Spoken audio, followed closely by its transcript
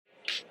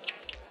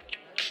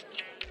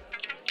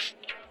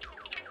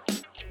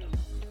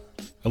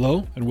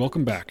Hello, and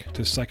welcome back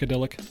to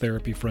Psychedelic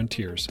Therapy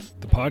Frontiers,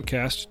 the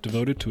podcast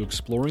devoted to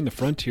exploring the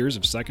frontiers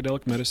of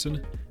psychedelic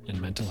medicine and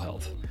mental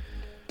health.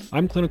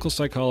 I'm clinical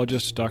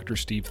psychologist Dr.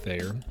 Steve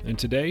Thayer, and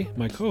today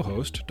my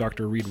co-host,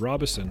 Dr. Reid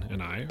Robison,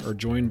 and I are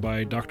joined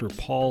by Dr.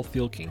 Paul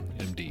Thielking,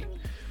 MD.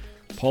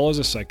 Paul is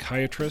a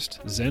psychiatrist,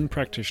 Zen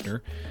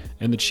practitioner,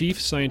 and the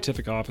Chief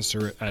Scientific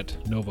Officer at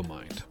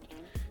Novamind.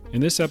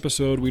 In this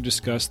episode, we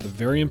discuss the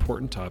very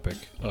important topic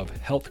of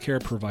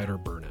healthcare provider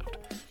burnout.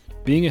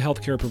 Being a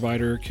healthcare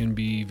provider can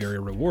be very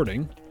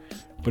rewarding,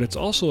 but it's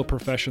also a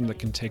profession that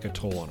can take a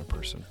toll on a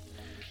person.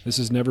 This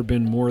has never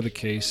been more the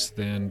case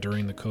than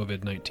during the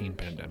COVID-19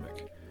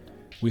 pandemic.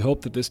 We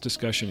hope that this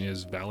discussion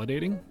is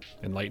validating,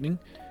 enlightening,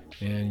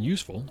 and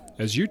useful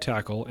as you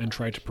tackle and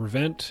try to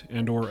prevent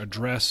and or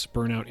address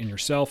burnout in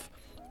yourself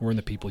or in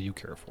the people you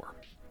care for.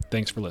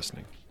 Thanks for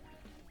listening.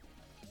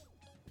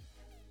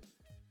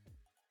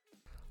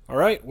 All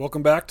right,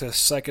 welcome back to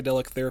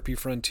Psychedelic Therapy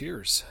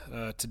Frontiers.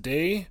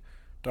 Today,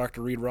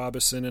 Dr. Reid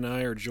Robison and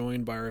I are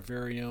joined by our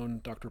very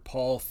own Dr.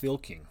 Paul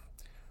Thielking.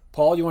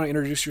 Paul, you want to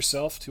introduce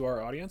yourself to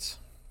our audience?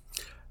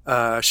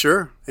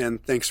 Sure,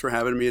 and thanks for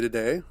having me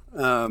today.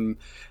 I've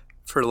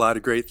heard a lot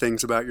of great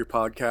things about your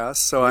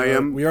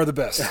podcast. We are the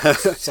best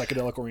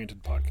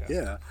psychedelic-oriented podcast.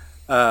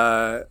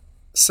 Yeah.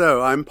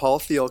 So I'm Paul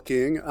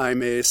Thielking.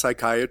 I'm a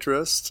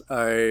psychiatrist.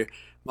 I'm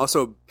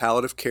also a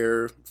palliative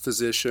care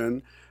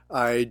physician.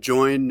 I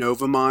joined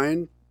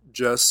Novamind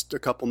just a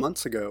couple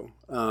months ago.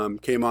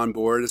 Came on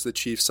board as the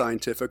Chief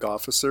Scientific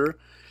Officer.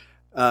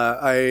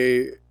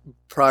 Prior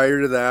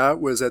to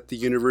that, was at the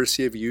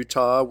University of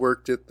Utah,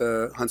 worked at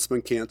the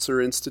Huntsman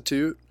Cancer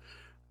Institute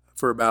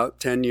for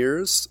about 10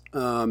 years.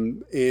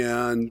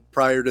 And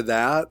prior to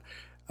that,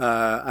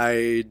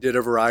 I did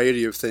a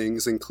variety of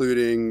things,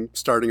 including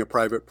starting a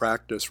private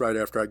practice right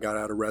after I got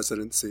out of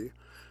residency.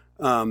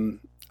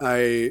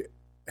 I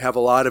have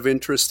a lot of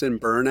interest in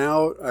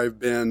burnout. I've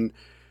been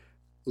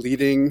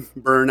leading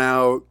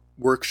burnout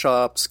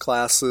workshops,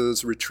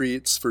 classes,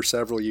 retreats for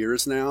several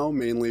years now,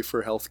 mainly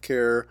for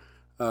healthcare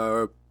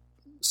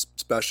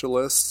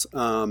specialists.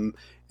 And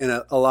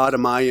a lot of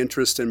my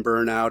interest in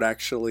burnout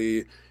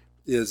actually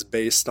is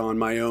based on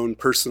my own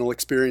personal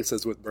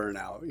experiences with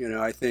burnout. You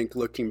know, I think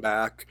looking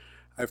back,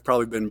 I've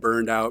probably been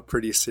burned out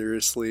pretty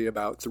seriously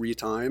about 3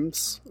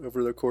 times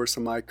over the course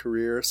of my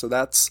career. So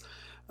that's,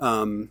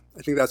 I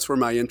think that's where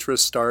my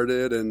interest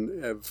started,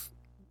 and have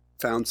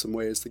found some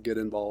ways to get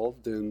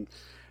involved in,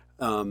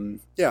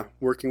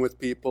 working with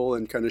people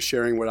and kind of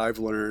sharing what I've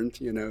learned,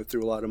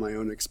 through a lot of my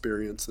own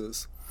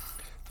experiences.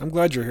 I'm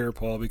glad you're here,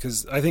 Paul,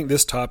 because I think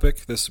this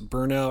topic, this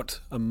burnout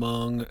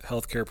among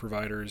healthcare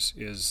providers,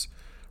 is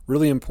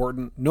really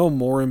important. No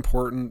more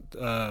important,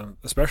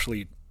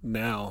 especially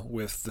now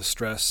with the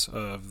stress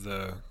of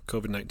the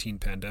COVID-19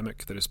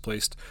 pandemic that is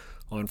placed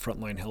on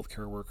frontline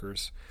healthcare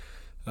workers.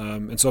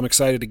 And so I'm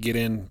excited to get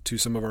into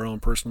some of our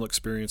own personal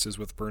experiences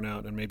with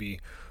burnout and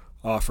maybe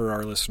offer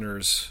our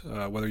listeners,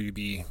 whether you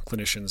be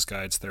clinicians,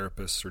 guides,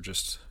 therapists, or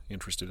just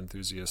interested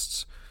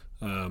enthusiasts,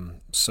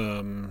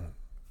 some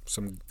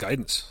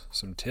guidance,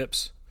 some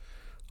tips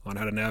on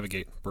how to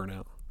navigate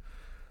burnout.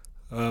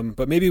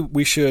 But maybe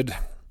we should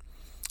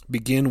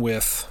begin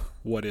with,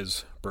 what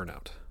is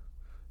burnout?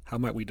 How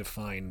might we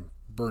define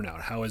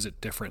burnout? How is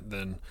it different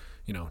than,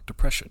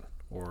 depression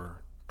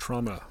or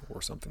trauma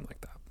or something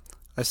like that?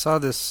 I saw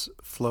this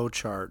flow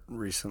chart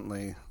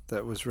recently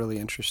that was really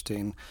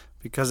interesting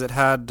because it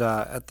had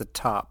at the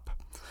top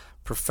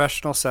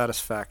professional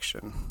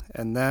satisfaction,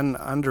 and then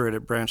under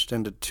it branched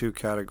into 2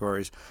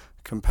 categories: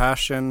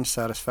 compassion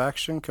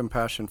satisfaction,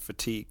 compassion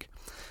fatigue.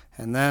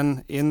 And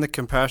then in the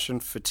compassion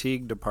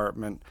fatigue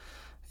department,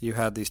 you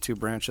had these 2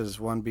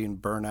 branches, one being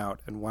burnout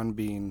and one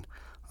being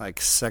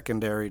like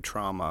secondary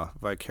trauma,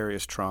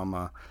 vicarious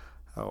trauma,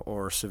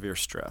 or severe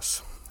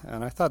stress.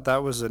 And I thought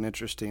that was an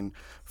interesting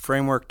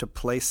framework to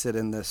place it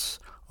in this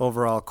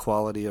overall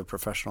quality of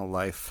professional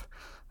life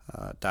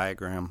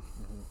diagram.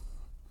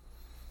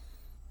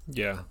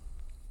 Yeah.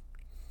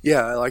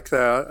 Yeah, I like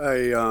that.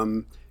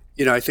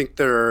 I think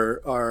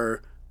there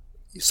are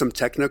some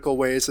technical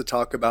ways to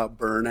talk about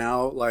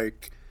burnout,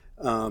 like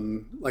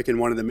in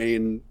one of the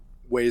main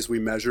ways we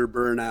measure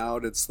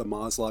burnout, it's the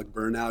Maslach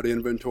burnout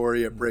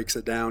inventory. It breaks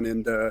it down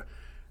into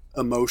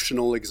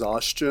emotional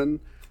exhaustion,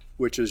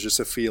 which is just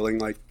a feeling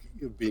like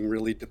being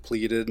really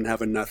depleted and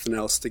having nothing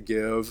else to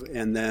give,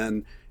 and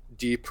then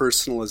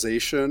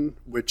depersonalization,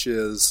 which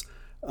is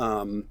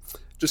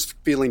just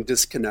feeling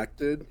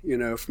disconnected,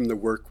 from the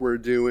work we're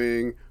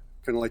doing,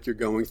 kind of like you're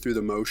going through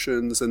the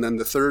motions. And then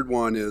the third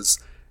one is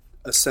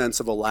a sense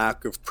of a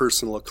lack of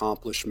personal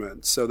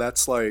accomplishment. So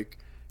that's like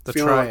the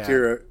feeling triad. Like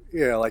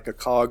you're like a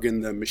cog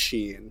in the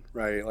machine,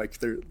 right? Like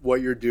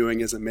what you're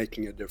doing isn't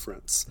making a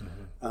difference.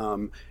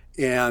 Mm-hmm.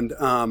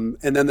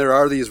 And then there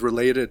are these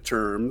related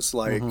terms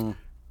like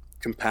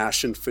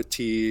compassion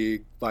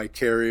fatigue,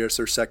 vicarious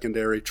or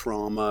secondary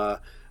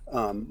trauma,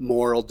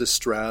 moral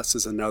distress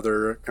is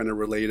another kind of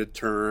related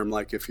term.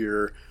 Like if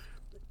you're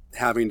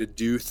having to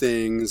do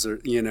things or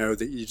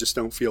that you just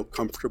don't feel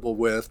comfortable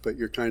with, but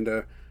you're kind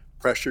of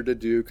pressure to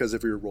do because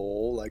of your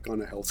role, like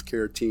on a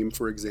healthcare team,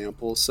 for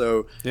example.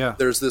 So Yeah.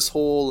 there's this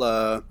whole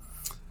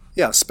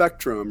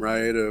spectrum,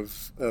 right,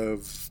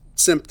 of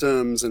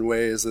symptoms and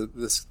ways that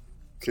this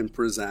can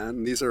present.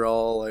 And these are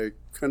all like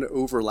kind of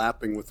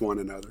overlapping with one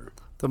another.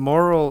 The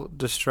moral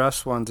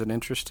distress one's an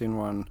interesting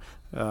one.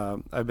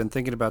 I've been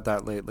thinking about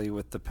that lately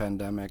with the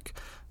pandemic,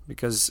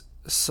 because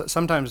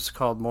sometimes it's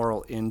called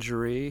moral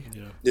injury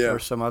or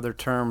some other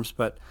terms,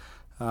 but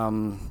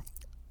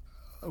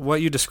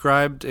what you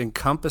described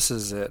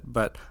encompasses it.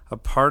 But a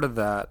part of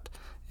that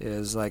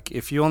is like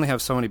if you only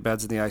have so many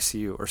beds in the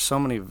ICU or so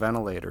many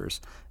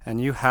ventilators, and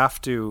you have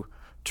to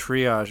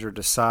triage or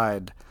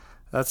decide,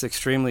 that's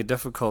extremely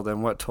difficult.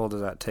 And what toll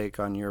does that take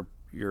on your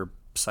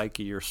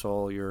psyche, your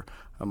soul, your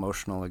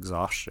emotional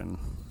exhaustion?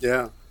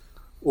 Yeah.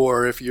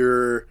 Or if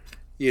you're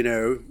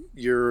a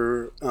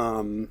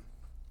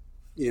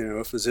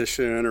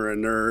physician or a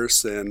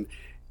nurse, and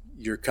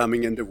you're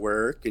coming into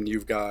work and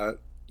you've got,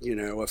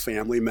 a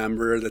family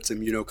member that's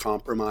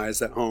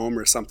immunocompromised at home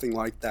or something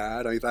like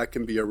that. That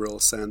can be a real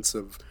sense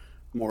of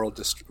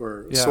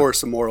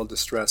source of moral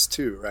distress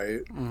too,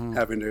 right? Mm-hmm.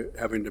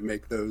 Having to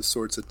make those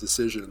sorts of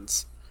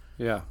decisions.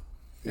 Yeah,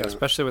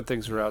 especially when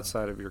things are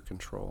outside of your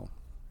control.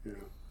 Yeah.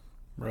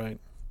 Right.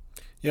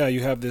 Yeah,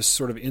 you have this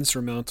sort of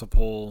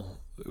insurmountable,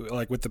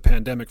 like with the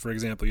pandemic, for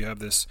example, you have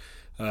this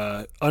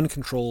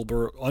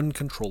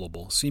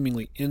uncontrollable,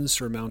 seemingly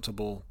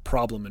insurmountable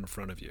problem in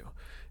front of you.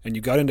 And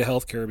you got into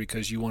healthcare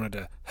because you wanted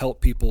to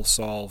help people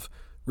solve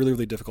really,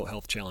 really difficult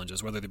health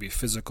challenges, whether they be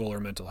physical or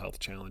mental health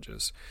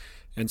challenges.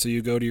 And so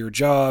you go to your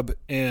job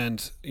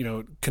and,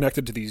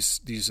 connected to these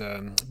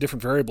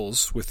different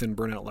variables within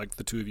burnout, like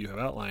the two of you have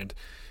outlined,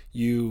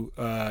 you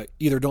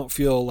either don't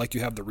feel like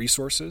you have the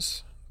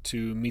resources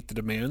to meet the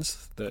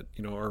demands that,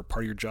 are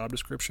part of your job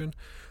description,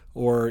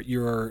 or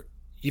you're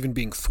even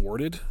being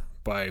thwarted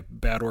by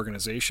bad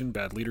organization,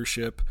 bad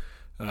leadership,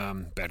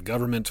 bad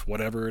government,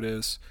 whatever it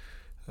is.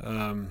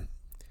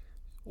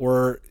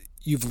 Or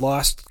you've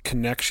lost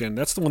connection.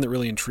 That's the one that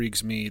really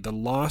intrigues me, the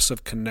loss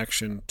of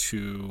connection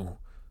to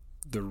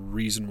the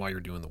reason why you're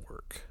doing the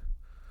work.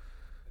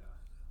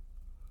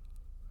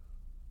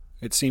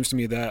 It seems to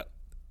me that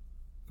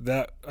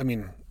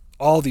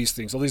all these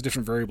things, all these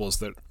different variables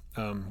that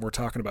we're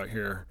talking about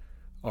here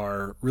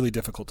are really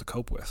difficult to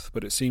cope with.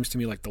 But it seems to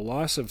me like the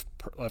loss of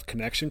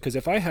connection, because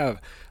if I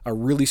have a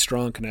really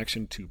strong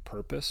connection to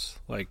purpose,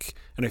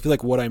 and I feel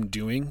like what I'm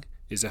doing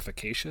is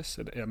efficacious,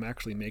 and I'm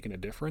actually making a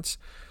difference,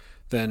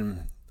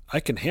 then I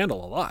can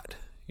handle a lot.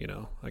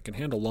 I can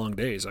handle long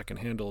days. I can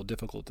handle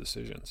difficult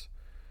decisions.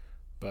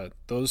 But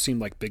those seem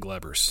like big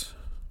levers.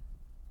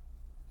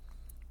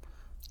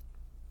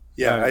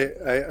 Yeah,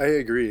 I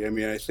agree.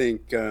 I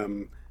think,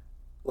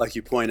 like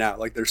you point out,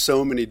 like there's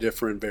so many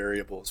different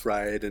variables,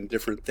 right? And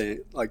different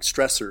things, like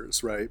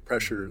stressors, right?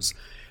 Pressures.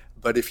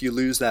 Mm-hmm. But if you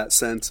lose that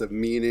sense of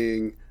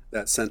meaning,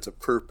 that sense of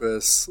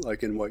purpose,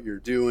 like in what you're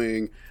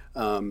doing,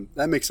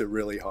 that makes it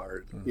really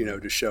hard, mm-hmm.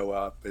 To show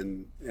up.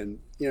 And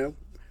a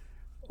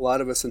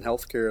lot of us in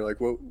healthcare, like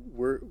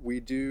we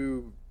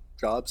do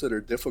jobs that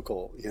are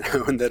difficult,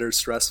 and that are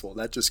stressful.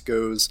 That just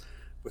goes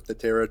with the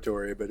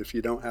territory. But if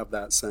you don't have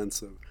that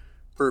sense of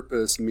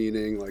purpose,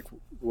 meaning, like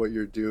what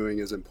you're doing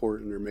is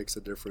important or makes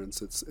a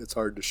difference, it's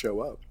hard to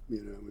show up,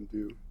 and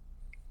do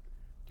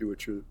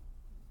what you're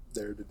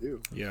there to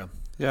do. Yeah.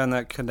 Yeah, and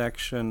that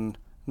connection,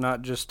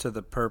 not just to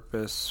the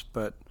purpose,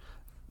 but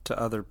to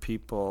other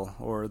people,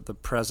 or the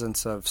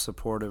presence of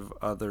supportive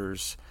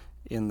others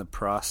in the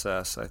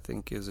process, I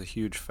think is a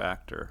huge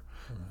factor.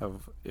 Mm-hmm.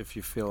 Of if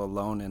you feel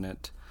alone in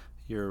it,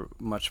 you're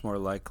much more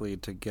likely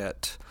to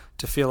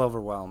feel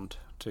overwhelmed,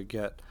 to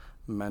get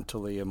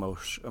mentally,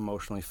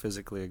 emotionally,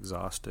 physically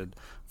exhausted,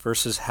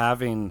 versus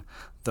having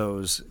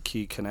those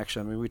key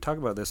connections. We talk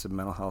about this in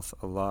mental health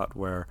a lot,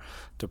 where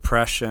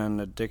depression,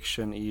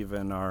 addiction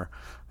even are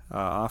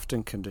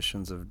often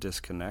conditions of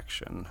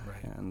disconnection,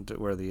 right. And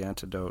where the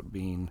antidote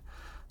being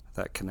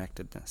that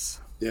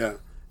connectedness. Yeah,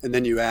 and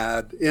then you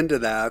add into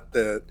that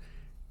the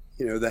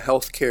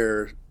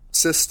healthcare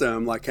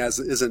system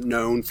isn't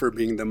known for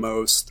being the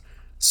most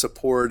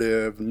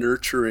supportive,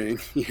 nurturing,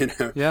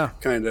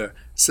 kind of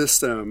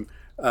system.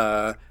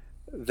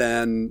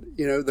 Then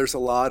there's a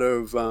lot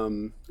of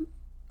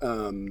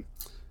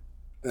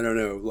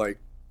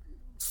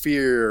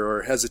fear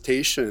or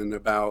hesitation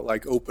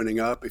about opening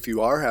up if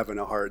you are having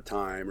a hard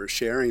time or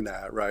sharing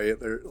that, right?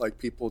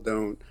 People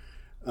don't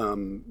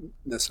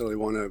necessarily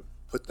want to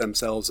put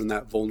themselves in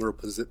that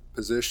vulnerable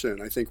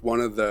position. I think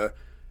one of the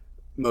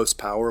most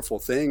powerful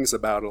things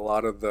about a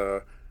lot of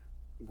the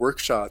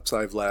workshops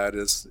I've led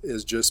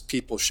is just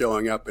people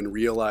showing up and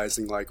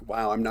realizing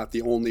wow, I'm not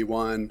the only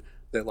one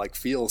that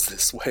feels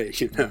this way,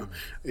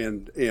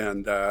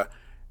 Mm-hmm.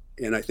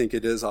 And I think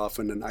it is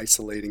often an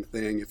isolating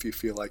thing if you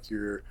feel like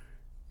you're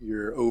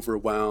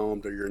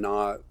overwhelmed, or you're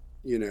not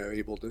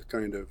able to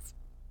kind of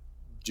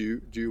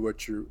do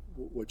what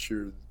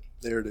you're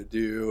there to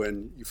do,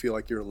 and you feel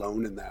like you're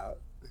alone in that.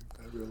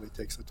 That really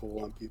takes a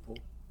toll on people.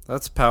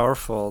 That's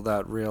powerful,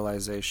 that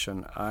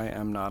realization, I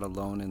am not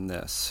alone in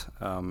this,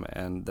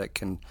 and that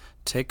can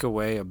take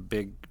away a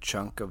big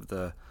chunk of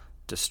the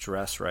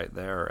distress right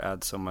there,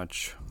 add so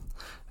much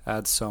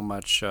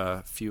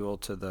fuel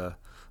to the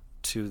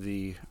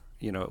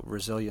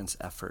resilience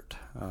effort,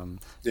 and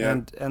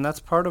that's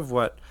part of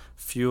what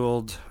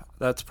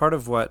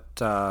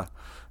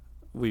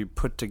we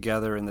put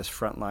together in this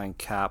frontline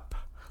CAP,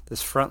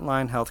 this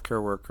frontline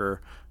healthcare worker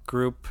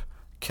group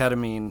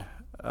ketamine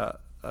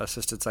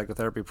assisted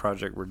psychotherapy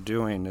project we're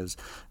doing, is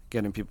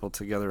getting people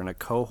together in a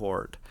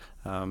cohort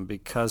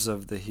because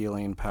of the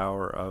healing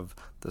power of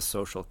the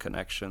social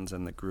connections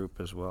in the group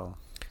as well.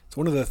 It's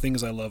one of the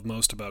things I love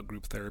most about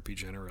group therapy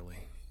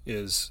generally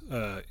is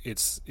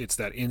it's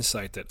that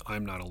insight that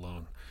I'm not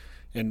alone.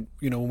 And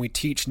when we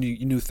teach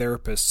new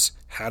therapists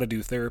how to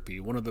do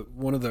therapy, one of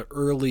the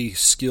early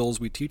skills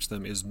we teach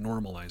them is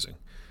normalizing.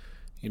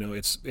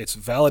 It's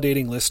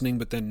validating listening,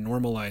 but then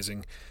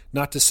normalizing.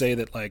 Not to say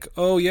that like,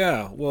 oh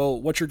yeah, well,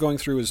 what you're going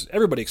through is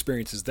everybody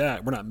experiences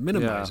that. We're not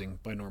minimizing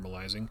by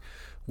normalizing.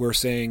 We're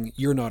saying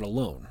you're not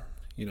alone.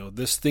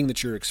 This thing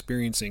that you're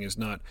experiencing is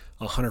not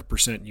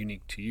 100%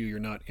 unique to you. You're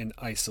not in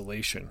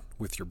isolation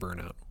with your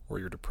burnout or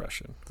your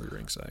depression or your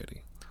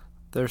anxiety.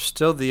 There's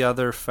still the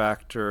other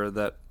factor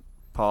that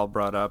Paul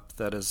brought up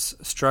that has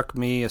struck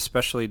me,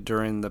 especially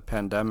during the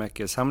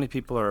pandemic, is how many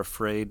people are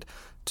afraid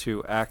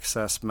to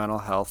access mental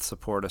health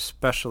support,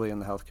 especially in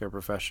the healthcare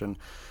profession,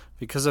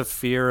 because of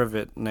fear of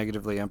it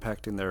negatively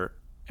impacting their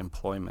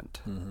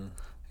employment. Mm-hmm.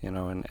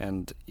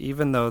 And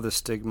even though the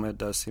stigma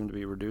does seem to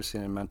be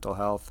reducing in mental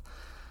health,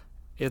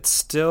 it's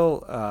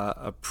still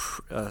a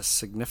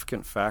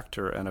significant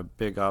factor and a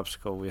big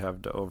obstacle we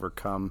have to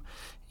overcome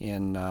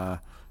in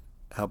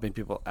helping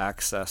people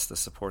access the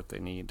support they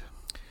need.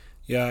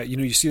 Yeah,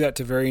 you see that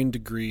to varying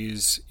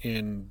degrees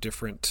in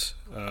different,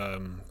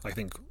 I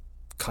think,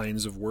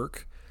 kinds of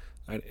work.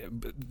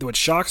 What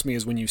shocks me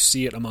is when you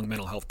see it among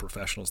mental health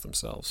professionals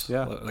themselves.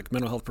 Yeah. Like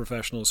mental health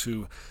professionals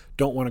who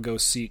don't want to go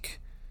seek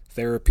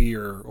therapy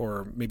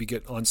or maybe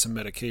get on some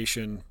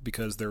medication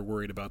because they're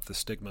worried about the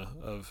stigma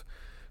of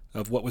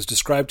what was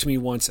described to me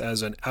once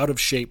as an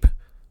out-of-shape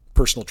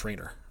personal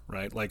trainer,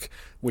 right? Like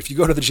if you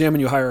go to the gym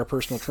and you hire a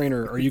personal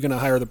trainer, are you going to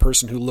hire the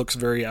person who looks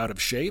very out of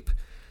shape?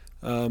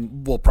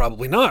 Well,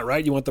 probably not,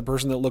 right? You want the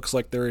person that looks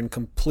like they're in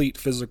complete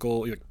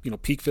physical,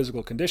 peak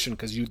physical condition,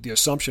 because the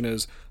assumption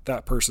is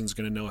that person's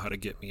going to know how to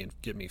get me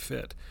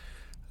fit.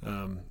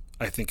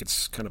 I think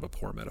it's kind of a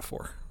poor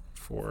metaphor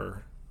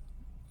for,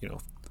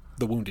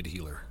 the wounded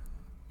healer.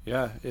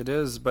 Yeah, it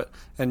is.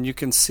 And you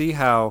can see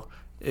how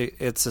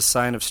it's a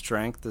sign of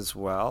strength as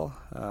well.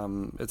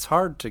 It's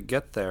hard to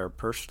get there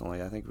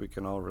personally. I think we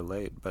can all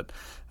relate, but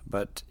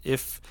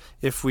if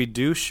we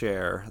do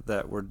share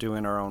that we're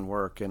doing our own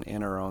work and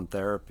in our own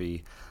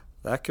therapy,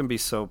 that can be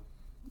so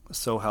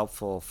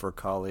helpful for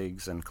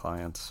colleagues and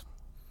clients.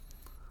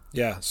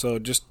 Yeah, so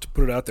just to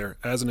put it out there,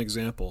 as an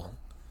example,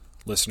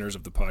 listeners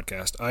of the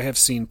podcast, I have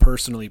seen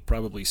personally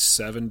probably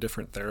 7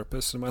 different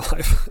therapists in my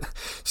life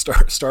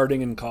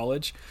starting in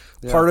college.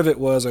 Yeah. Part of it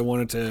was I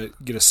wanted to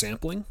get a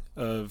sampling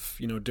of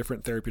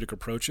different therapeutic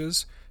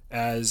approaches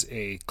as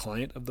a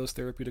client of those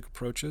therapeutic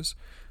approaches.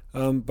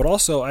 But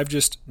also, I've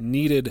just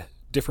needed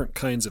different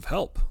kinds of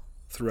help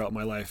throughout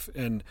my life,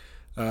 and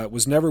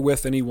was never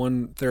with any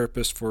one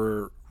therapist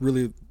for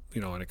really,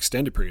 an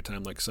extended period of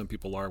time, like some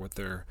people are with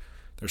their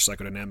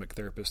psychodynamic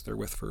therapist they're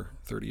with for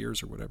 30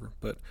 years or whatever.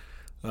 But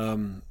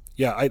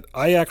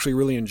I actually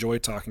really enjoy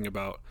talking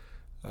about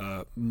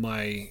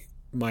my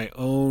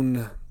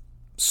own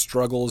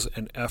struggles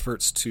and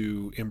efforts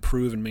to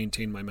improve and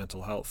maintain my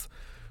mental health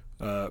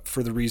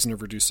for the reason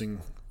of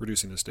reducing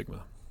the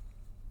stigma.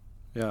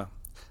 Yeah.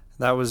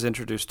 That was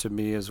introduced to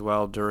me as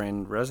well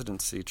during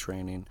residency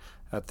training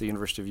at the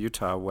University of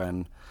Utah,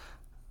 when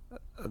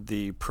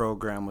the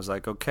program was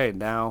like, okay,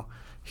 now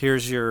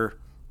here's your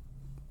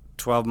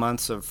 12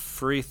 months of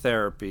free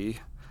therapy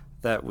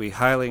that we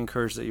highly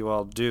encourage that you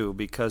all do,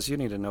 because you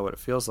need to know what it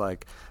feels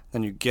like.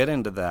 Then you get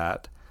into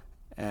that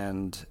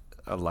and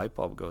a light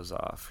bulb goes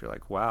off. You're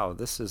like, wow,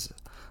 this is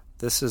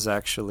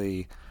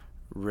actually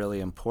really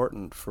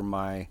important for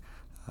my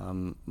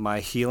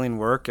healing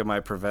work and my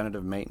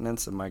preventative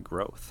maintenance and my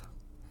growth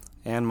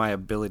and my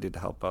ability to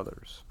help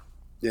others.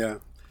 Yeah.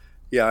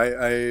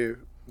 I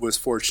was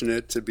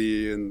fortunate to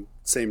be in the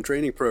same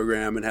training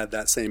program and had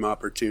that same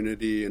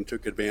opportunity and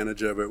took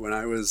advantage of it when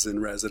I was in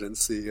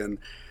residency. And,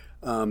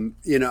 I'm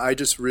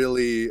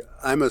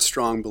a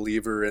strong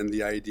believer in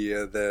the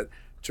idea that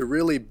to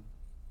really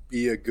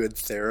be a good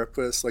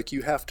therapist, like,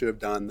 you have to have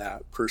done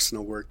that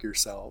personal work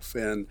yourself.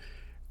 And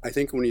I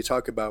think when you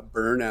talk about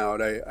burnout,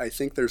 I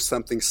think there's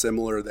something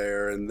similar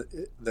there, and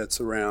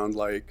that's around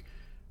like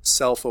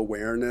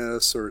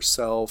self-awareness or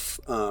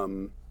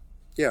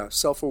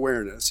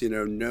self-awareness,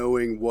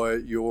 knowing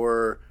what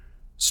your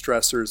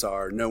stressors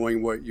are,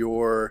 knowing what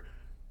your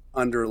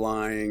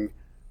underlying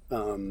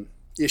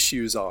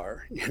issues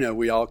are.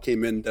 We all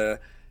came into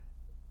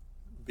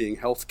being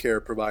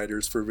healthcare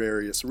providers for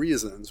various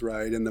reasons,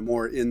 right? And the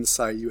more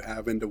insight you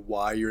have into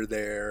why you're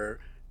there,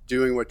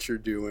 doing what you're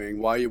doing,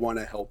 why you want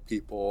to help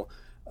people,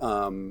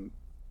 and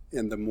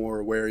the more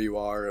aware you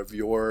are of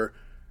your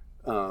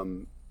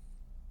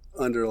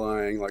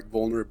underlying like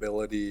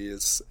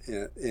vulnerabilities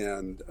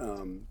and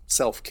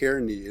self-care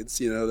needs,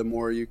 the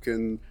more you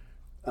can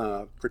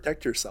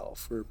protect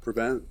yourself or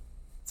prevent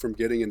from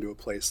getting into a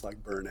place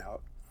like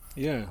burnout.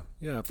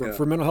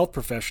 For mental health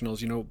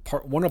professionals,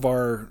 one of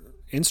our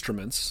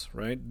instruments,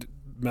 right?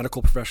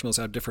 Medical professionals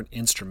have different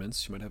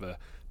instruments. You might have a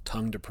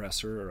tongue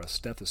depressor or a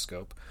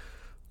stethoscope.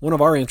 One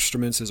of our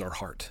instruments is our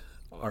heart,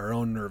 our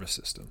own nervous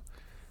system.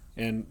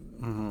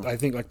 And I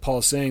think, like Paul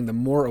is saying, the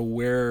more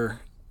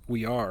aware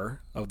we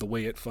are of the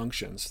way it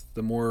functions,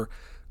 the more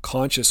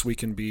conscious we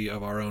can be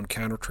of our own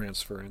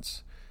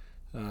countertransference,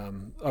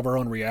 of our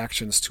own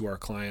reactions to our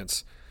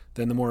clients,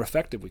 then the more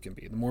effective we can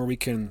be. The more we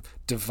can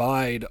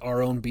divide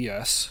our own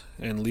BS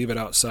and leave it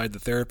outside the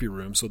therapy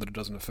room so that it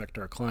doesn't affect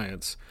our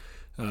clients,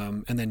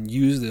 and then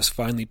use this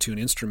finely tuned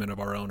instrument of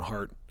our own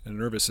heart and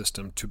nervous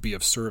system to be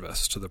of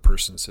service to the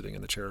person sitting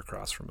in the chair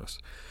across from us.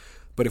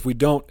 But if we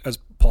don't, as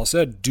Paul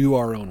said, do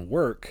our own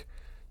work,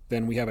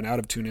 then we have an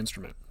out-of-tune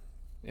instrument,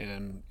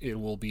 and it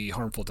will be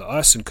harmful to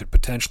us and could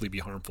potentially be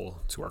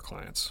harmful to our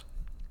clients.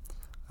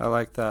 I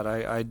like that.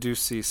 I do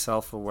see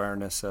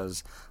self-awareness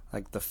as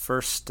like the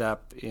first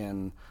step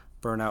in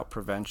burnout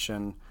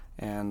prevention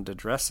and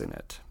addressing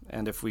it.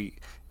 And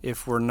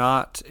if we're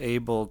not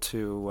able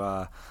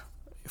to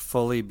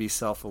fully be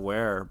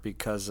self-aware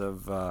because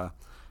of the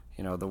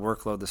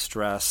workload, the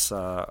stress,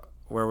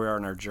 where we are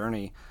in our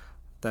journey,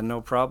 then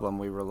no problem.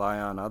 We rely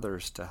on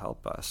others to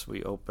help us.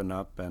 We open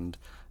up and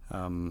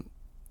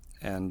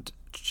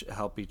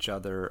help each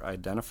other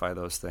identify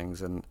those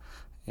things. And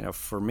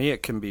for me,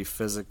 it can be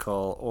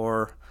physical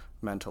or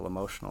mental,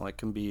 emotional. It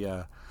can be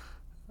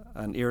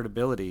an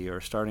irritability or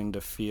starting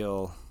to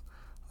feel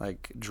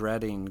like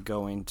dreading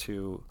going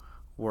to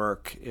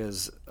work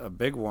is a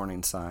big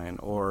warning sign,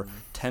 or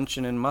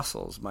tension in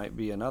muscles might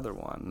be another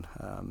one,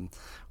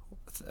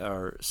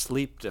 or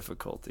sleep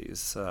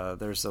difficulties.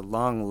 There's a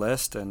long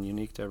list and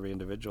unique to every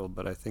individual,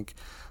 but I think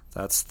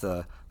that's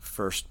the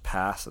first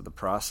pass of the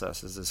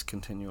process, is this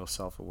continual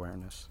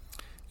self-awareness.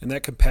 And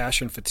that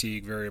compassion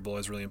fatigue variable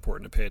is really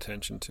important to pay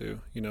attention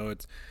to.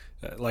 It's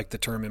like the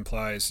term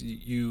implies,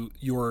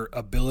 your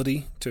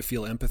ability to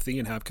feel empathy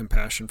and have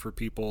compassion for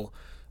people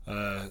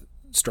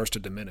starts to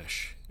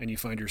diminish, and you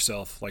find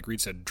yourself, like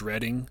Reed said,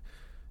 dreading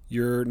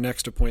your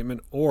next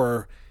appointment,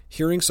 or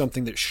hearing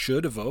something that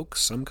should evoke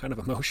some kind of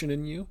emotion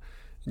in you,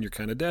 and you're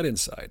kind of dead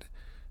inside.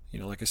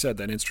 Like I said,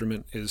 that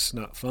instrument is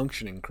not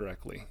functioning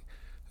correctly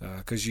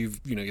because you've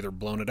either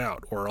blown it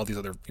out or all these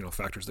other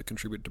factors that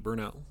contribute to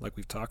burnout, like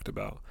we've talked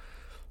about.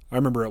 I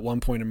remember at one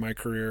point in my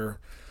career,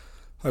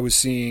 I was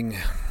seeing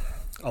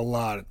a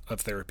lot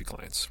of therapy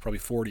clients, probably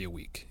 40 a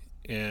week,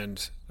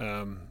 and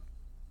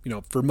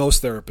for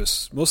most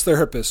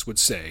therapists would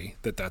say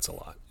that that's a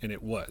lot, and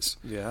it was.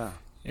 Yeah.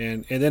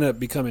 And it ended up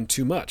becoming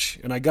too much.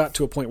 And I got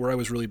to a point where I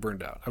was really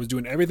burned out. I was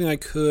doing everything I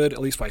could, at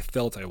least I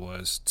felt I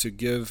was, to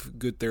give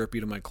good therapy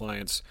to my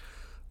clients.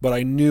 But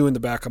I knew in the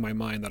back of my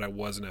mind that I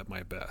wasn't at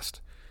my best.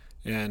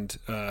 And,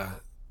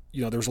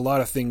 there's a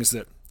lot of things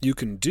that you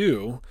can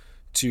do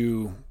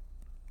to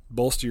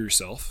bolster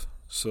yourself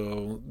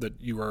so that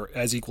you are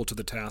as equal to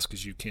the task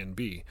as you can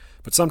be.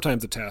 But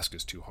sometimes the task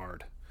is too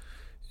hard.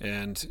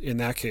 And in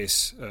that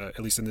case, at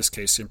least in this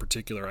case in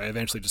particular, I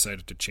eventually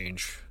decided to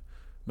change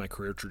my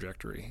career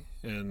trajectory.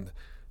 And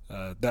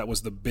that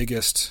was the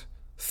biggest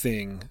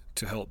thing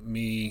to help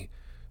me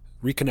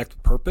reconnect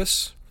with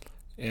purpose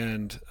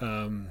and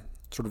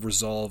sort of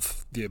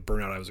resolve the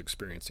burnout I was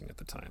experiencing at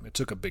the time. It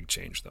took a big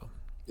change, though.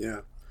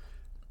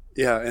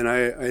 Yeah,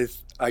 and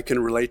I can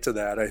relate to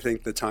that. I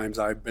think the times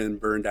I've been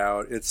burned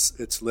out,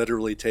 it's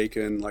literally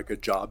taken like a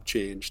job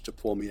change to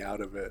pull me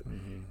out of it.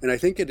 Mm-hmm. And I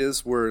think it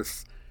is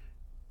worth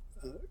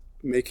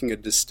making a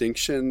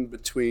distinction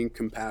between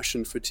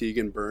compassion fatigue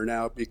and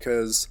burnout,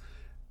 because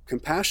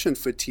compassion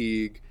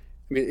fatigue,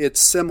 it's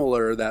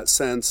similar, that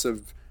sense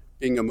of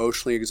being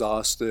emotionally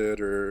exhausted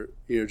or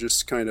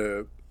just kind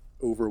of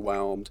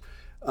overwhelmed,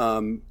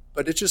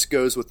 but it just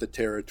goes with the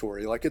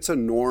territory. Like, it's a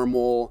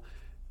normal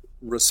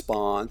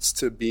response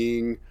to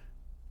being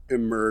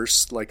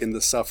immersed like in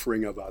the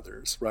suffering of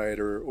others, right?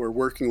 Or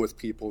working with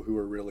people who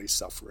are really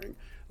suffering.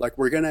 Like,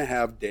 we're going to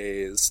have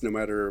days, no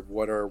matter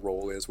what our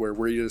role is, where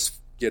we just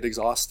get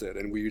exhausted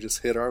and we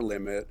just hit our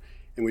limit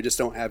and we just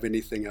don't have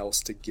anything else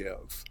to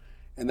give.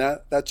 And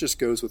that just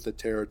goes with the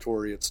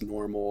territory. It's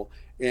normal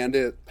and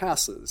it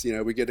passes.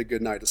 We get a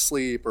good night of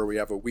sleep, or we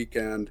have a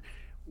weekend,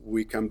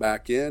 we come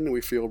back in and we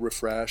feel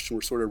refreshed and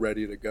we're sort of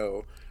ready to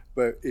go.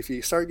 But if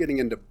you start getting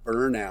into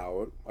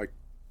burnout, like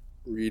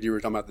Reed, you were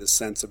talking about this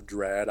sense of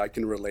dread, I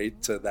can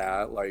relate to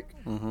that, like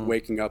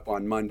waking up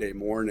on Monday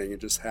morning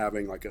and just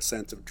having like a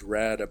sense of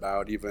dread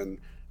about even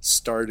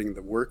starting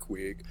the work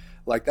week.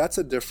 Like, that's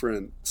a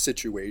different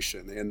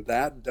situation, and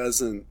that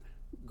doesn't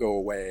go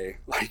away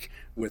like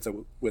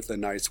with a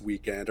nice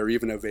weekend or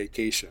even a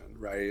vacation,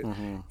 right?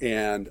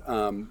 And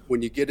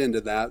when you get into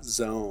that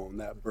zone,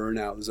 that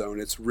burnout zone,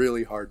 it's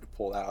really hard to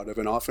pull out of.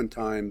 And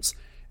oftentimes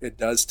it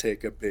does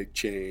take a big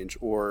change.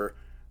 Or,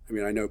 I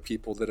mean, I know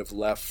people that have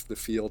left the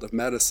field of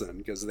medicine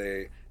because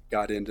they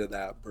got into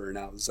that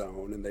burnout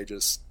zone and they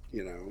just,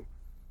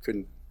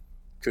 couldn't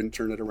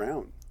turn it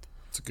around.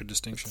 It's a good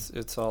distinction.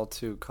 It's all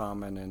too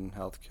common in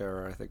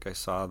healthcare. I think I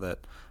saw that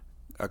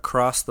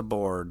across the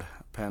board,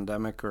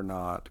 pandemic or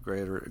not,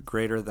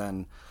 greater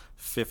than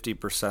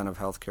 50% of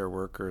healthcare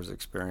workers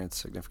experience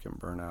significant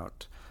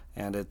burnout.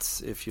 And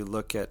if you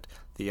look at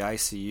the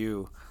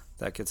ICU,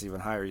 that gets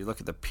even higher. You look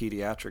at the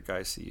pediatric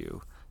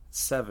ICU,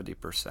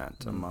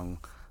 70% among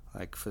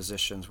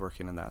physicians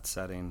working in that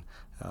setting.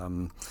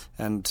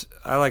 And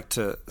I like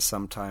to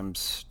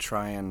sometimes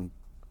try and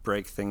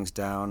break things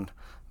down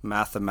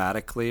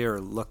mathematically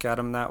or look at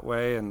them that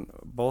way. And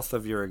both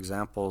of your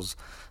examples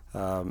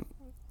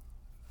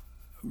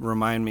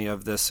remind me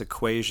of this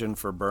equation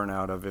for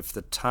burnout of if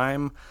the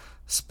time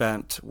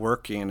spent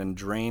working and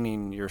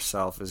draining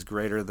yourself is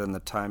greater than the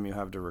time you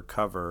have to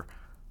recover,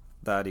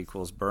 that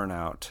equals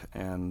burnout.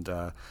 And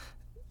it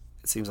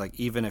seems like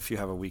even if you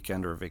have a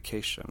weekend or a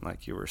vacation,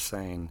 like you were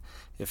saying,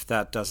 if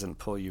that doesn't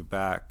pull you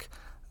back,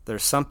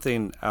 there's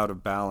something out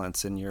of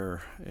balance in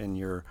your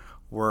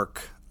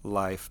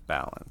work-life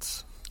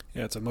balance.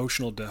 Yeah, it's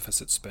emotional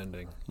deficit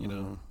spending.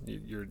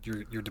 You're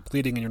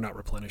depleting and you're not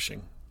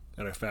replenishing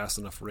at a fast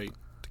enough rate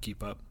to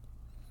keep up.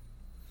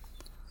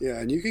 Yeah,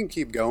 and you can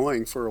keep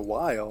going for a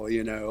while,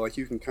 you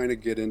can kind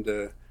of get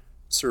into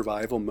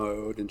survival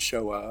mode and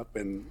show up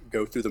and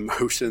go through the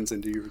motions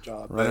and do your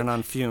job. Running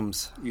on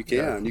fumes. You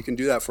can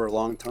do that for a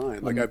long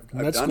time.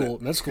 I've done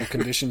it. Med school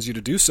conditions you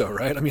to do so,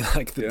 right? I mean,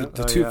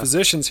 the two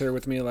physicians here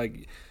with me,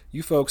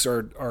 you folks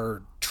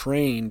are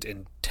trained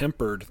and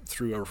tempered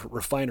through a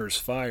refiner's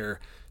fire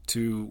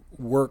to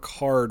work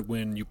hard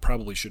when you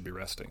probably should be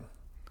resting.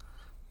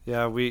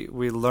 Yeah, we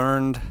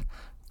learned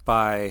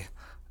by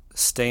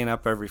staying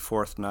up every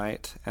fourth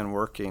night and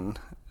working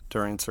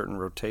during certain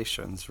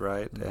rotations,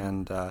 right? Mm-hmm.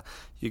 And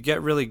you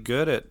get really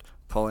good at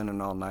pulling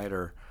an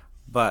all-nighter,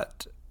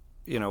 but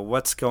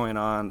what's going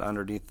on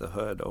underneath the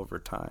hood over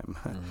time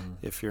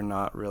if you're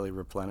not really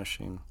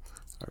replenishing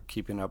or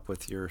keeping up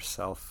with your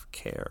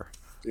self-care.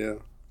 Yeah.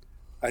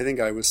 I think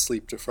I was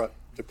sleep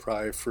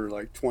deprived for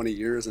 20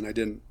 years and I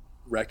didn't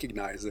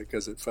recognize it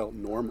because it felt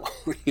normal.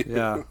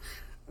 Yeah.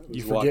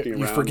 You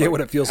forget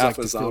what it feels like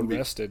to feel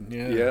rested.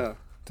 Yeah.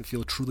 To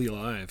feel truly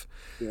alive.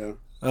 Yeah.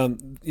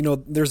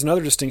 There's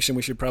another distinction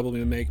we should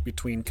probably make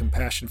between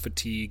compassion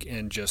fatigue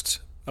and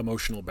just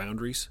emotional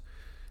boundaries.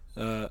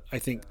 I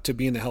think to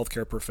be in the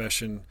healthcare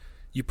profession,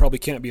 you probably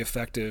can't be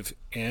effective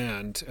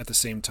and at the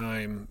same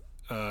time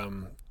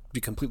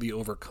be completely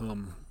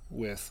overcome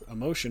with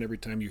emotion every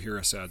time you hear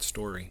a sad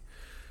story.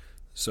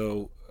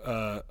 So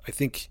I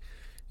think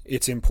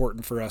it's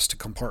important for us to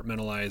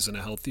compartmentalize in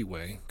a healthy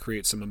way,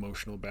 create some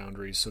emotional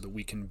boundaries so that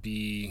we can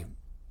be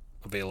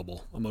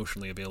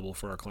emotionally available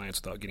for our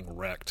clients without getting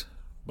wrecked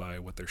by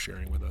what they're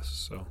sharing with us.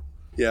 So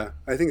yeah,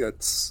 I think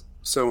that's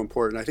so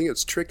important. I think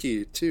it's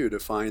tricky too to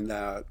find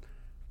that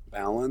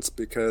balance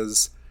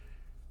because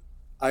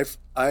I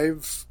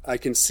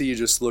can see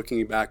just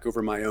looking back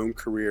over my own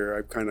career,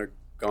 I've kind of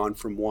gone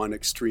from one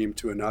extreme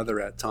to another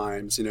at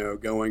times,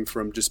 going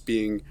from just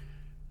being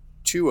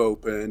too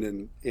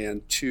open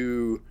and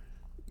too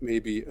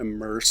maybe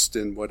immersed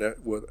in what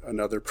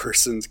another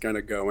person's kind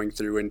of going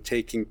through and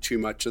taking too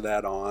much of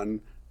that on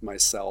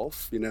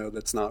myself,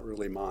 that's not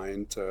really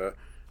mine to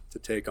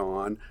take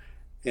on.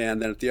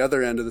 And then at the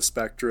other end of the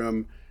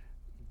spectrum,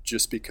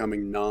 just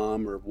becoming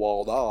numb or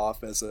walled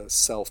off as a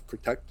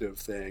self-protective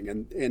thing.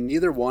 And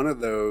neither one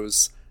of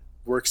those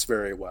works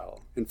very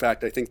well. In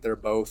fact, I think they're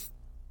both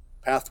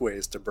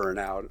pathways to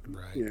burnout,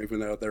 right. Even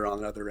though they're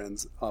on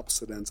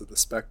opposite ends of the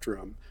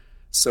spectrum.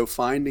 So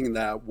finding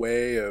that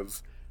way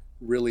of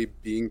really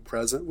being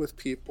present with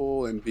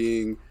people and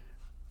being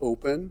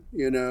open,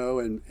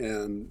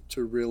 and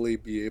to really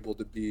be able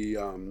to be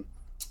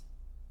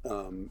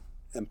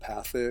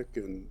empathic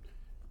and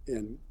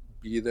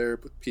be there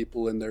with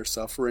people in their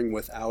suffering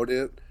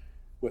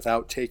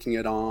without taking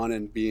it on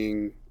and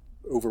being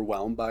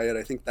overwhelmed by it.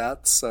 I think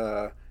that's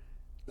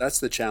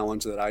the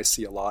challenge that I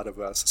see a lot of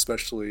us,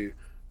 especially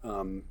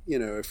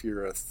if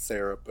you're a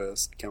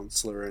therapist,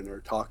 counselor, and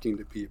are talking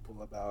to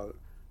people about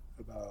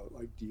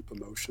deep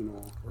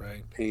emotional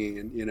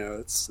pain.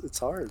 It's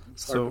hard.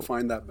 It's hard to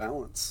find that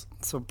balance.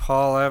 So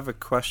Paul, I have a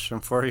question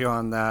for you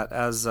on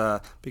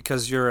that.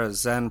 Because you're a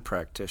Zen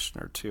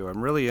practitioner too,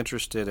 I'm really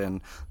interested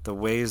in the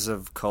ways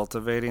of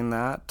cultivating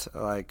that,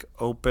 like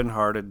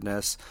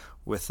open-heartedness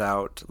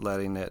without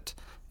letting it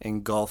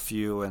engulf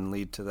you and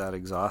lead to that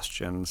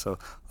exhaustion. So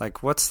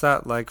what's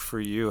that like for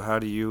you? How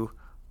do you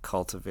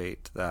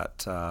cultivate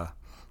that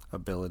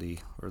ability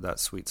or that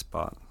sweet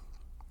spot?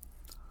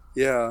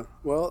 Yeah,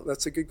 well,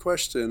 that's a good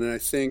question. And I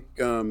think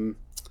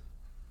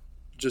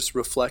just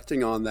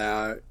reflecting on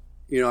that,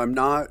 I'm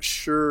not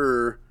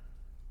sure,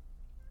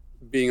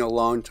 being a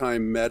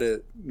longtime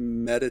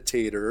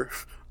meditator,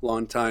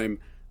 longtime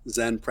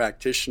Zen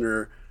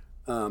practitioner,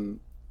 I'm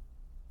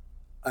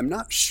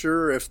not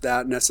sure if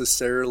that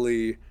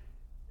necessarily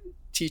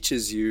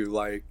teaches you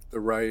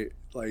the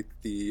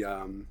the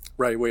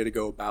right way to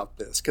go about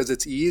this, because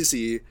it's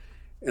easy.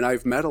 And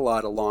I've met a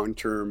lot of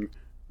long-term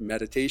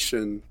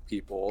meditation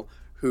people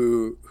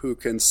who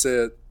can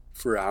sit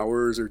for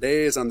hours or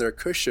days on their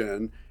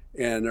cushion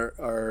and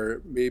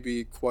are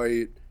maybe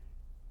quite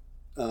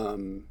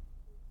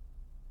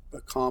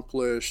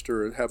accomplished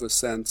or have a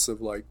sense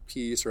of like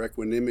peace or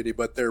equanimity,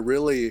 but they're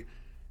really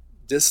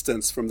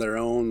distanced from their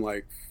own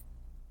like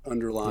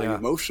underlying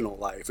emotional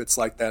life. It's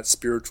like that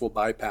spiritual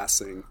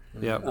bypassing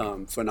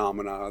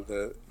phenomena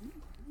that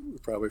you're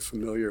probably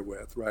familiar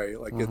with, right?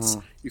 Like it's,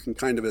 you can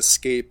kind of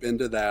escape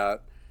into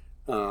that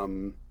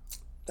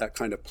that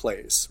kind of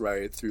place,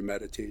 right, through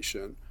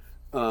meditation.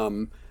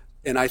 And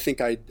I think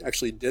I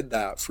actually did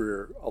that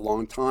for a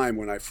long time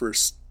when I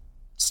first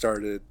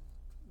started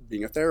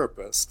being a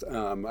therapist.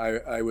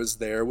 I was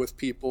there with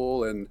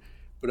people,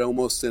 but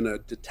almost in a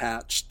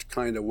detached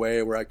kind of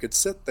way, where I could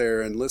sit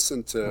there and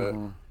listen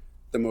to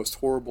the most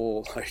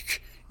horrible,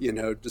 like,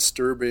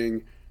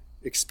 disturbing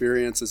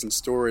experiences and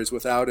stories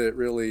without it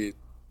really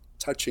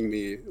touching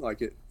me,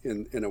 like it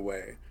in a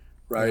way,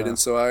 right? And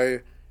so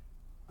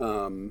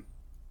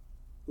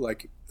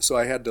so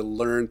I had to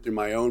learn through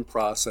my own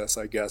process,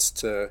 I guess,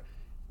 to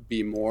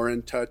be more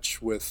in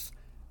touch with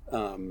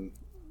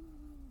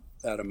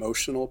that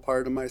emotional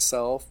part of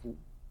myself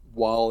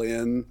while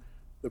in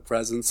the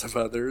presence of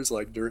others,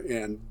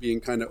 and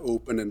being kind of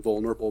open and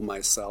vulnerable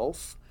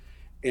myself.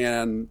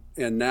 And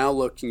now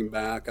looking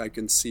back, I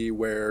can see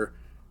where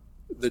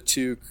the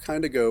two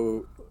kind of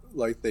go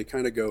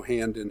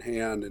hand in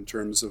hand in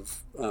terms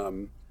of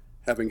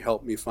having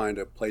helped me find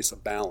a place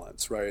of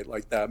balance, right?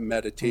 Like that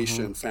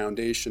meditation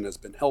foundation has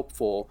been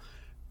helpful,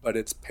 but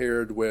it's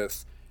paired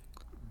with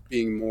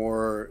being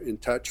more in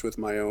touch with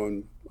my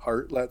own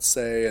heart, let's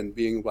say, and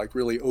being like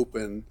really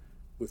open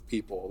with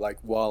people, like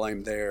while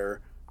I'm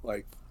there,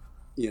 like,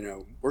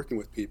 working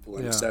with people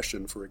in a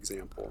session, for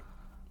example.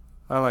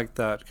 I like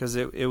that, because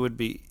it would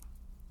be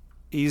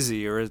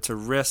easy, or it's a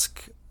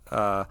risk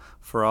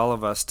for all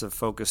of us to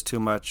focus too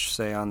much,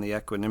 say, on the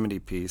equanimity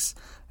piece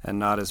and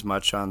not as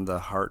much on the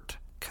heart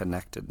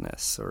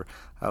connectedness. Or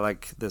I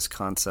like this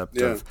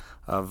concept of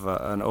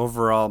an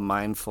overall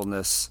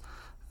mindfulness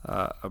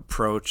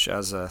approach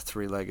as a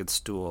three-legged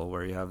stool,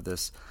 where you have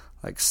this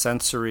like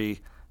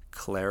sensory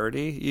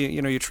clarity.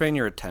 You train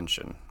your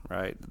attention,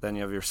 right? Then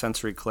you have your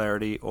sensory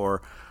clarity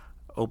or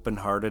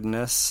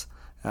open-heartedness.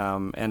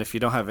 And if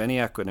you don't have any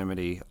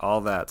equanimity,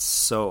 all that's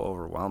so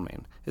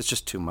overwhelming. It's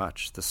just too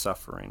much, the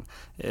suffering.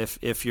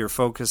 If you're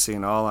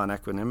focusing all on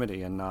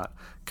equanimity and not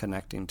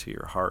connecting to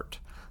your heart,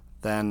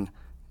 then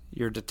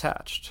you're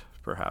detached,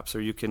 perhaps,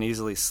 or you can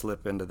easily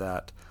slip into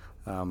that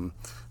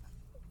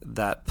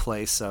that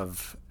place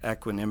of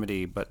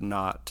equanimity, but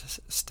not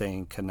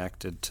staying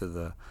connected to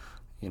the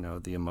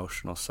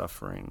emotional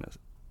suffering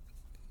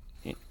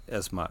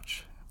as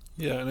much.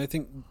 Yeah, and I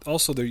think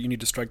also there you need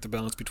to strike the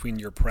balance between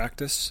your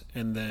practice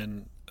and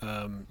then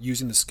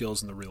using the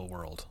skills in the real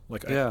world.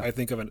 I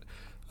think of it,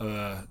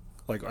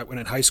 when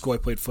in high school I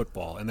played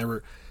football, and there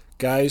were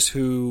guys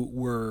who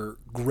were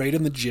great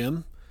in the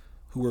gym,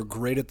 who were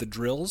great at the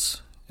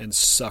drills, and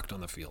sucked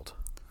on the field.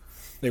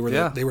 They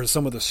were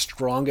some of the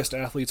strongest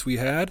athletes we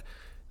had,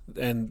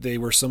 and they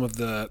were some of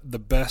the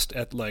best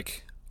at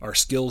like our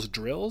skills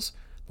drills.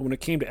 But when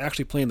it came to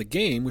actually playing the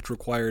game, which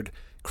required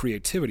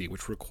creativity,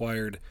 which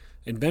required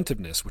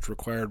inventiveness, which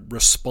required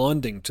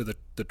responding to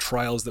the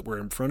trials that were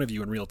in front of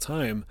you in real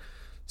time,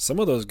 some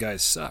of those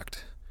guys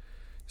sucked.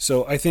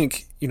 So I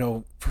think,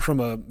 from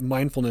a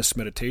mindfulness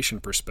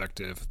meditation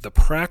perspective, the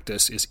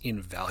practice is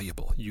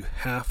invaluable. You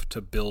have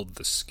to build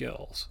the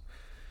skills.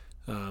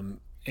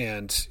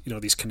 And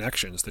these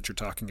connections that you're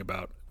talking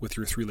about with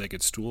your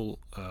three-legged stool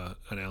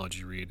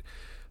analogy, Reed.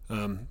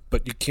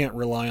 But you can't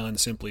rely on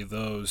simply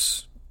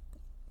those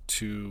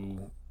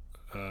to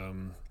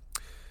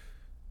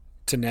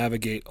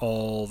navigate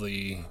all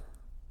the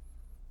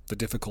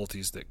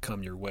difficulties that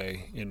come your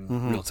way in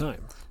real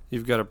time.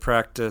 You've got to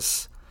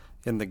practice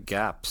in the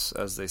gaps,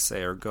 as they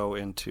say, or go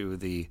into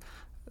the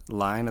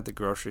line at the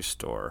grocery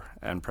store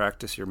and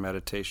practice your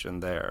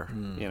meditation there.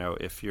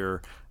 If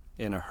you're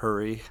in a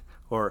hurry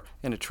or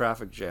in a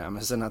traffic jam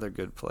is another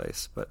good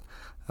place. But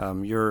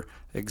your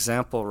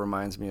example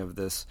reminds me of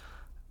this,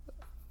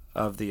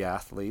 of the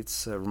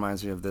athletes. It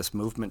reminds me of this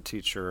movement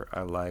teacher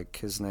I like.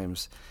 His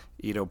name's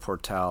Ido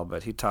Portal,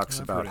 but he talks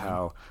about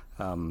how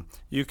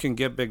you can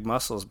get big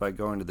muscles by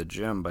going to the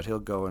gym, but he'll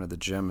go into the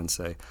gym and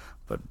say,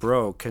 but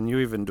bro, can you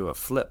even do a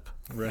flip?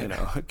 Right.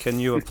 Can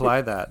you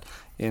apply that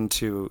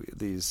into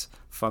these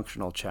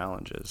functional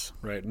challenges?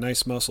 Right.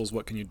 Nice muscles,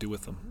 what can you do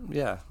with them?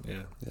 Yeah.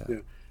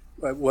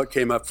 What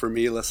came up for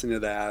me listening to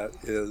that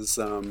is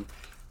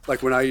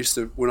like when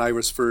I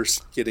was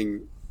first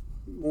getting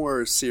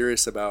more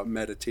serious about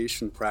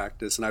meditation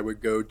practice, and I would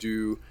go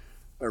do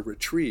a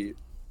retreat,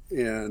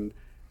 and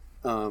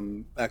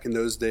back in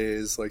those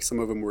days, like some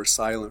of them were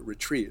silent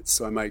retreats,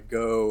 so I might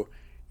go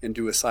and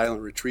do a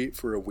silent retreat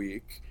for a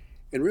week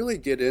and really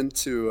get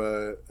into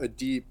a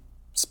deep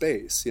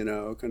space, kind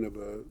of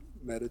a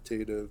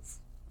meditative,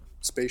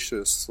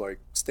 spacious like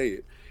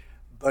state.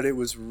 but it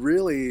was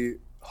really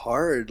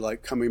hard,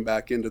 like coming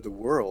back into the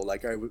world.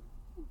 Like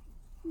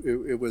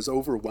it was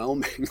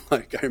overwhelming.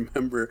 Like I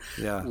remember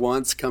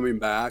once coming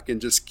back and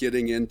just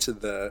getting into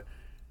the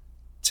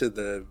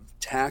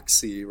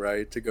taxi,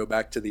 right, to go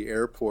back to the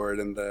airport,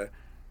 and the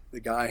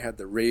guy had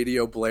the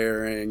radio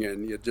blaring,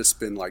 and he had just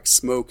been like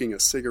smoking a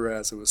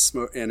cigarette. It was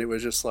and it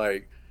was just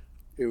like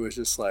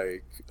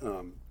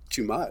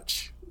too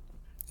much.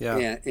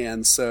 Yeah.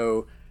 And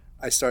so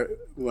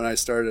when I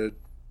started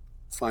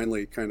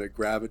finally kind of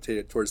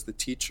gravitated towards the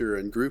teacher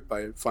and group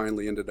I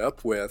finally ended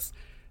up with,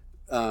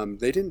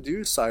 they didn't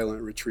do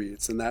silent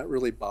retreats, and that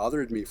really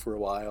bothered me for a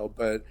while.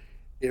 But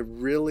it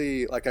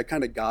really, like, I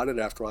kind of got it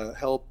after a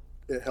while.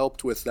 It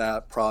helped with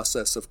that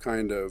process of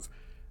kind of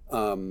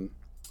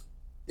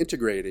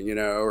integrating, you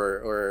know,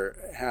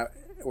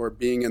 or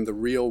being in the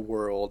real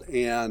world,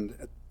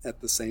 and at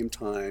the same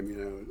time, you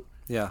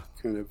know,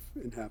 kind of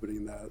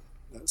inhabiting that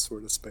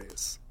sort of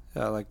space.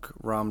 Yeah, like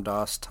Ram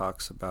Dass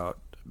talks about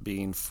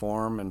being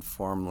form and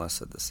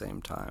formless at the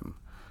same time,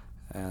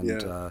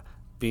 and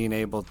being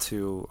able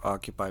to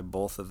occupy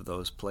both of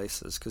those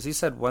places. Because he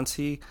said once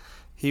he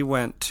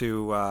went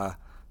to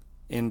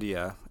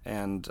India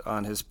and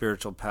on his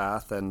spiritual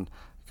path and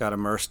got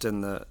immersed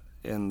in the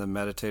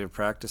meditative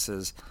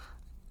practices,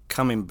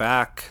 coming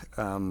back,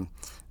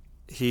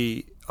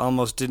 he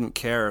almost didn't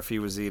care if he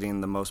was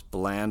eating the most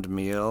bland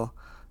meal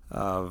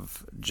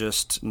of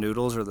just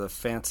noodles or the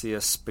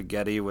fanciest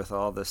spaghetti with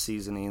all the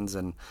seasonings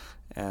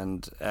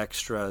and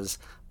extras.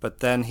 But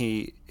then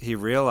he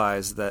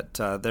realized that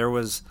there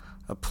was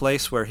a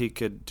place where he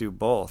could do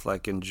both,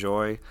 like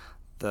enjoy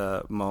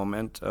the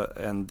moment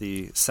and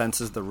the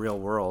senses, the real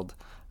world,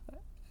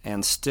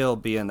 and still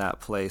be in that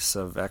place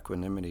of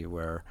equanimity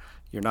where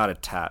you're not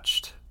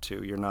attached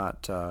to, you're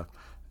not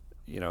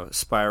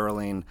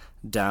spiraling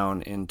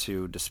down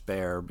into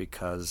despair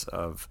because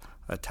of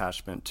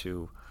attachment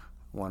to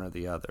one or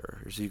the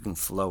other. So you can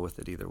flow with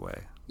it either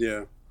way.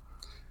 Yeah,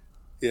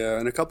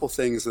 and a couple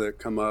things that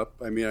come up.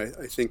 I mean,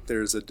 I think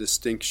there's a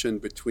distinction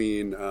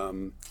between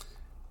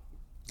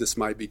this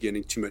might be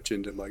getting too much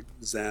into like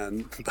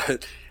Zen,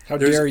 but how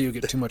dare you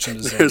get too much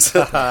into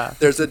Zen?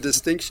 There's a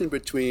distinction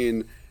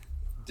between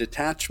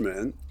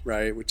detachment,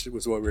 right, which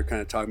was what we were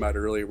kind of talking about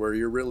earlier, where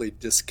you're really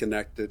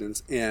disconnected,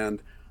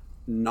 and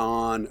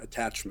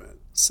non-attachment.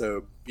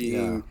 So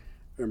being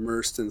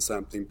immersed in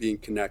something, being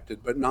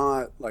connected, but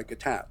not like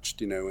attached,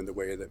 you know, in the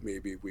way that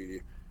maybe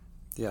we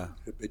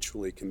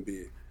habitually can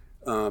be.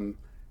 And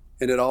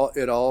it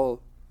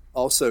all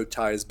also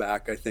ties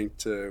back, I think,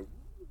 to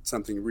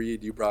something,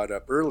 Reed, you brought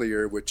up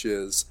earlier, which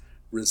is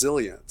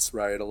resilience,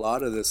 right? A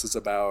lot of this is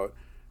about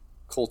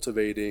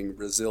cultivating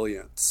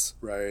resilience,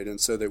 right? And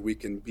so that we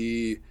can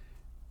be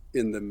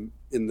in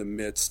the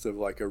midst of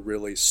like a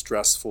really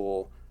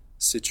stressful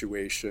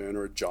situation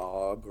or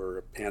job or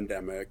a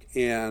pandemic,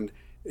 and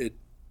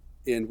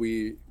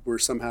we're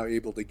somehow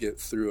able to get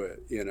through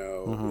it, you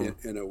know,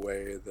 in a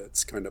way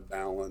that's kind of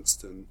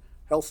balanced and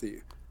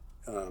healthy.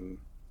 A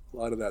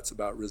lot of that's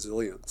about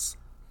resilience.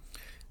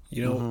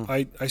 You know,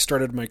 I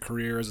started my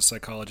career as a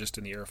psychologist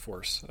in the Air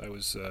Force. I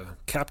was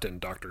Captain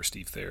Dr.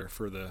 Steve Thayer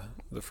for the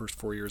first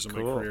 4 years of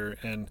my career.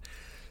 And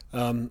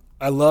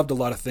I loved a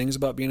lot of things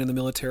about being in the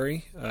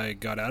military. I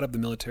got out of the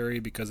military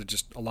because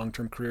a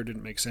long-term career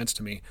didn't make sense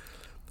to me.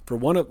 For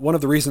one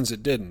of the reasons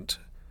it didn't,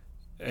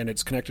 and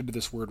it's connected to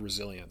this word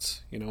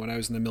resilience. You know, when I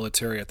was in the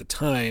military at the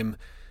time,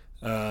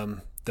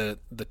 the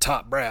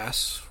top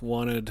brass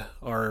wanted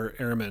our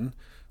airmen,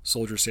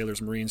 soldiers,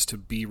 sailors, Marines, to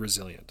be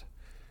resilient.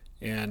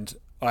 And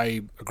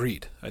I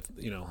agreed.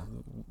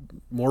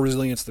 More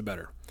resilience, the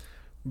better.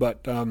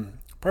 But part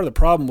of the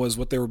problem was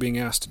what they were being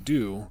asked to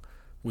do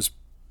was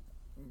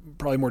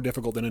probably more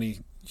difficult than any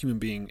human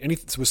being.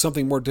 It was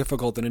something more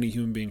difficult than any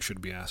human being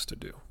should be asked to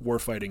do. War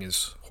fighting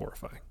is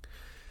horrifying.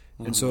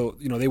 And so,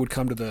 you know, they would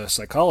come to the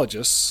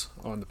psychologists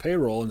on the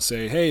payroll and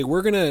say, "Hey,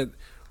 we're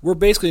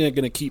basically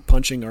going to keep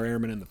punching our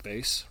airmen in the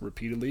face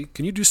repeatedly.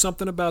 Can you do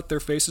something about their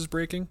faces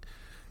breaking?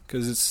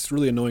 Because it's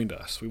really annoying to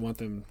us. We want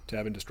them to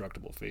have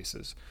indestructible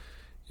faces."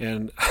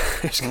 And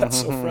I just got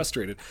so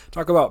frustrated.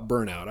 Talk about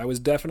burnout. I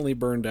was definitely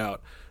burned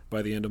out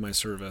by the end of my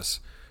service.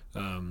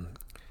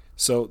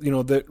 So, you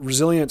know, the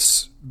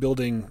resilience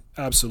building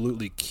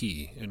absolutely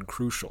key and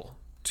crucial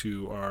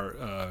to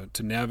our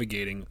to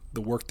navigating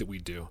the work that we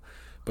do.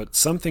 But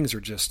some things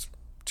are just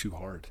too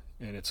hard,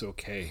 and it's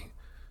okay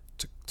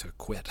to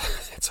quit.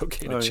 It's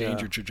okay to change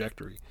your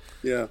trajectory.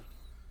 Yeah.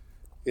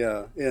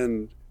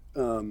 And,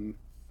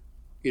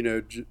 you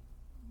know,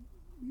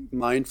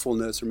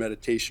 mindfulness or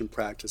meditation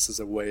practice is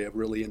a way of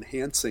really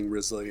enhancing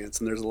resilience.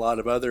 And there's a lot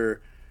of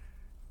other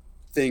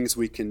things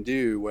we can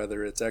do,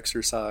 whether it's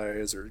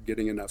exercise or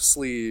getting enough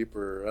sleep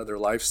or other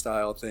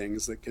lifestyle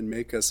things that can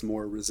make us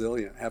more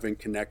resilient, having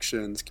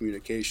connections,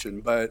 communication.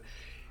 But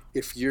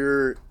if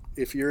you're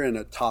in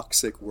a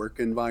toxic work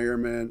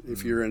environment,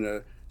 if you're in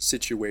a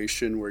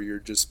situation where you're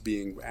just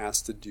being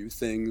asked to do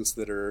things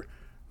that are,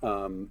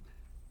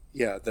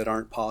 that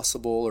aren't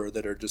possible or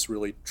that are just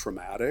really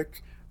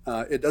traumatic,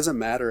 it doesn't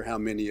matter how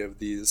many of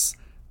these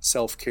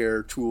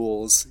self-care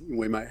tools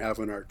we might have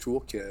in our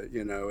toolkit.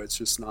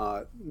 It's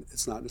not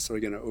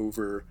necessarily going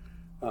to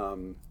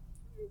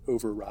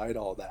override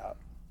all that.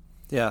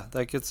 Yeah,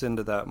 that gets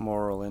into that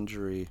moral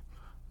injury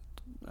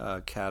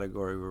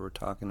category we were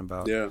talking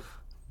about. Yeah.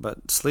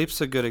 But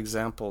sleep's a good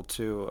example,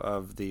 too,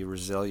 of the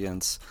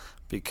resilience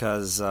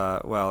because,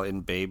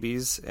 in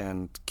babies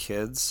and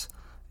kids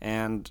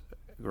and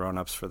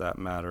grown-ups for that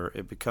matter,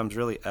 it becomes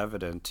really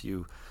evident.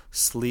 You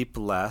sleep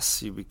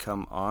less, you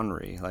become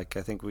ornery. Like,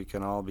 I think we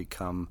can all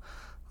become,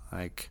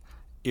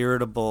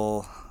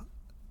 irritable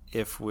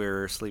if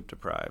we're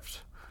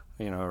sleep-deprived,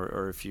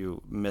 or if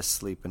you miss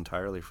sleep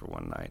entirely for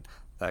one night.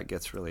 That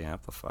gets really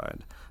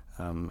amplified.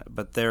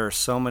 But there are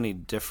so many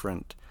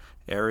different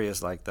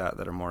areas like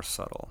that are more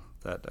subtle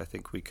that I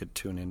think we could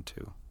tune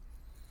into.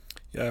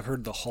 Yeah, I've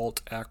heard the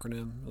HALT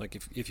acronym. Like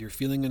if you're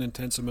feeling an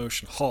intense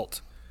emotion,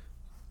 HALT.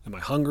 Am I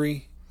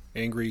hungry,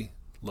 angry,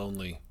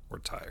 lonely, or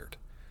tired?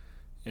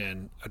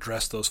 And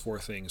address those 4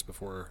 things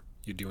before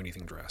you do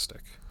anything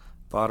drastic.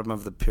 Bottom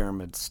of the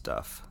pyramid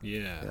stuff.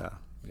 Yeah.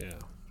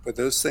 But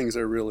those things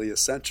are really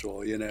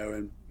essential,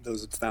 and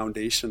those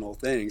foundational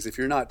things. If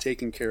you're not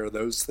taking care of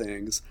those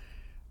things,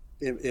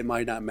 it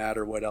might not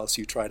matter what else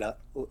you try to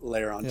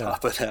layer on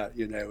top of that.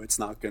 It's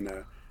not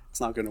gonna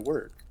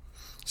work.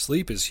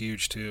 Sleep is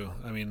huge too.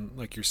 I mean,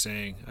 like you're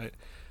saying,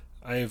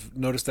 I've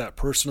noticed that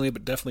personally,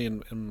 but definitely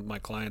in my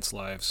clients'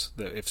 lives,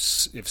 that if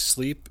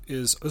sleep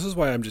is, this is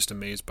why I'm just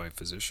amazed by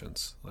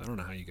physicians. I don't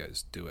know how you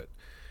guys do it.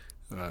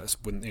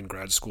 When in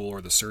grad school,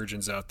 or the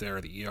surgeons out there,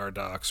 or the ER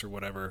docs or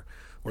whatever,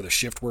 or the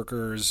shift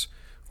workers,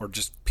 or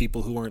just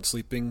people who aren't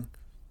sleeping,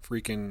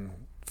 freaking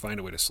find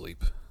a way to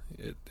sleep.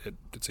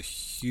 It's a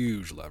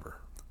huge lever.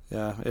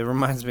 Yeah, it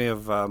reminds me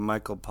of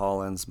Michael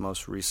Pollan's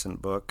most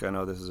recent book. I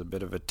know this is a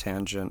bit of a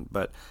tangent,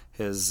 but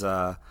his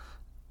The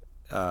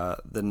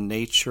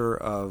Nature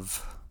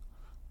of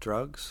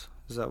Drugs,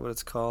 is that what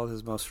it's called?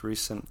 His most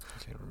recent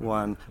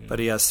one. Yeah. But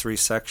he has 3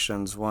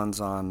 sections.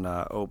 One's on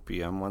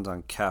opium, one's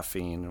on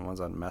caffeine, and one's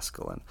on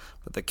mescaline.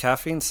 But the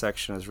caffeine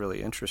section is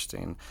really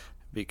interesting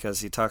because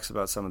he talks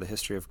about some of the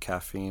history of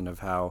caffeine, of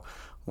how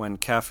when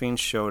caffeine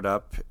showed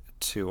up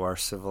to our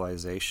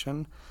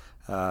civilization,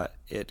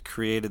 it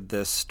created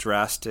this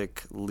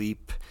drastic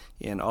leap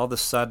in all of a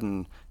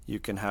sudden you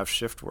can have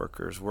shift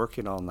workers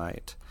working all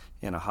night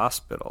in a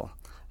hospital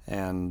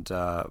and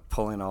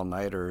pulling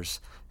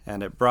all-nighters,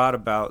 and it brought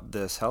about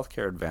this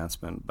healthcare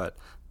advancement, but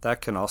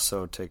that can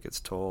also take its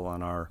toll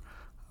on our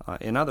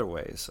in other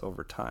ways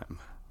over time.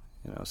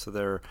 So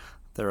there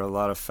are a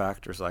lot of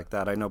factors like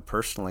that. I know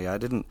personally I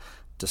didn't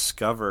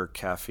discover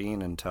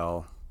caffeine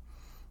until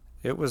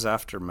it was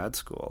after med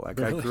school.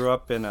 Really? I grew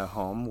up in a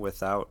home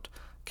without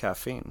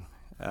caffeine.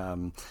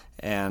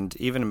 And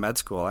even in med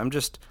school, I'm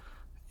just,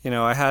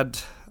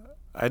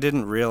 I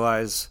didn't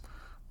realize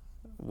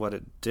what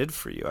it did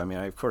for you. I mean,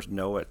 I of course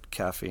know what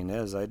caffeine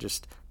is. I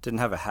just didn't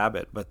have a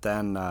habit. But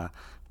then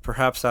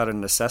perhaps out of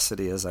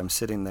necessity, as I'm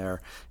sitting there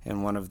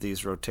in one of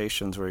these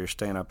rotations where you're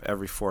staying up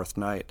every 4th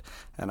night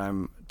and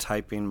I'm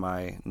typing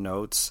my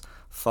notes,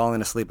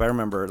 falling asleep. I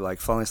remember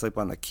falling asleep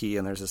on the key,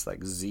 and there's this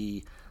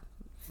Z,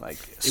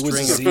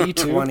 string of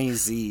 20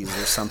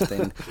 Z's or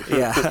something.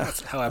 Yeah.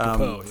 That's how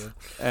apropos.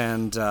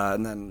 And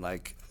then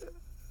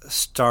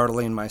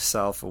startling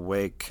myself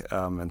awake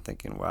and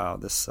thinking, wow,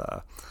 this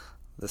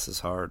is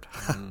hard.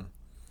 Mm.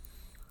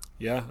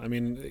 Yeah, I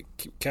mean,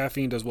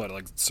 caffeine does what?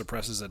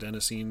 Suppresses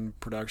adenosine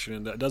production,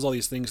 and does all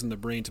these things in the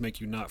brain to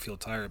make you not feel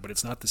tired, but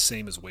it's not the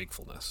same as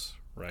wakefulness,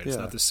 right? It's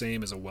not the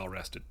same as a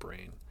well-rested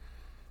brain.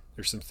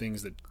 There's some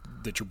things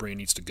that your brain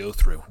needs to go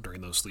through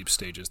during those sleep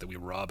stages that we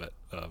rob it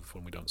of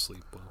when we don't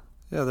sleep well.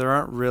 Yeah, there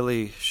aren't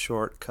really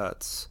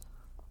shortcuts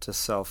to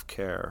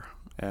self-care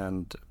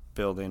and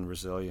building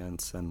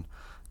resilience and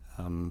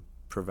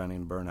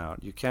preventing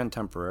burnout. You can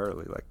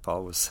temporarily, like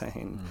Paul was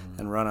saying,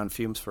 and run on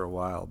fumes for a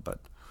while, but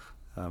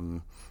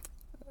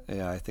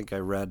I think I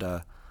read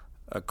a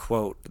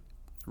quote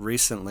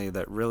recently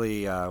that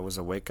really was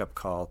a wake-up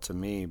call to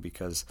me,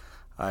 because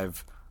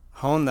I've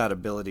honed that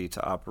ability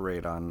to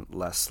operate on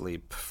less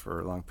sleep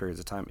for long periods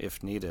of time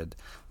if needed.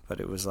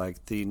 But it was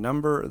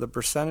the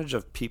percentage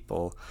of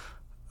people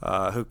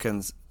who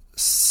can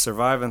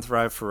survive and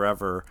thrive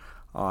forever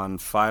on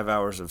 5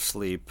 hours of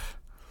sleep,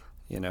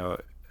 is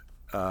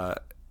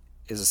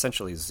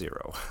essentially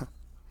 0.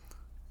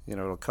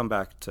 It'll come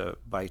back to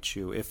bite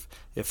you.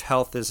 If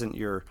health isn't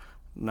your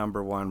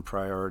number one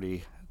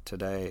priority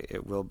today,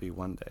 it will be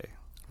one day.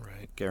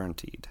 Right.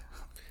 Guaranteed.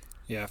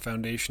 Yeah,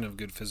 foundation of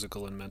good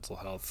physical and mental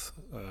health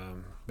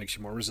makes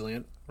you more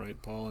resilient,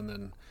 right, Paul? And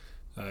then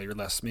you're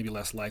maybe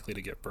less likely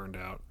to get burned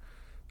out.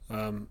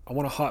 I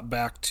want to hop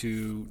back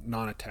to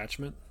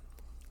non-attachment.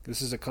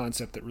 This is a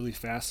concept that really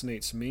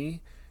fascinates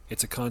me.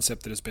 It's a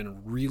concept that has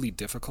been really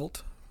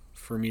difficult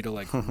for me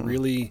to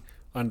really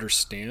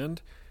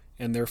understand,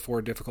 and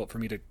therefore difficult for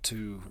me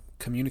to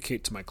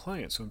communicate to my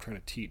clients. So I'm trying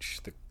to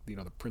teach the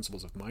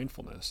principles of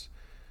mindfulness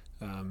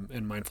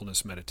and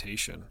mindfulness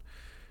meditation,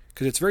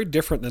 because it's very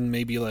different than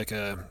maybe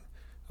a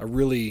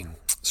really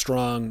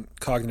strong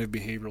cognitive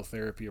behavioral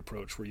therapy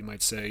approach where you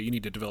might say you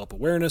need to develop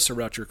awareness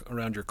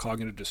around your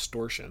cognitive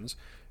distortions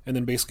and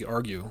then basically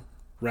argue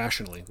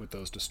rationally with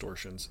those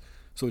distortions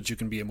so that you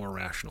can be a more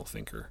rational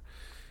thinker.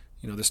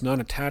 This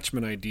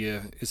non-attachment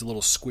idea is a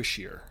little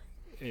squishier.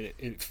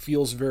 It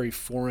feels very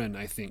foreign,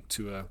 I think,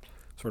 to a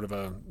sort of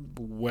a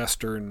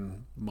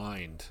Western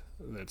mind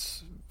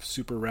that's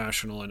super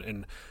rational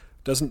and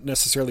doesn't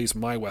necessarily, as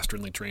my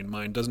Westernly trained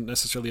mind, doesn't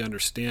necessarily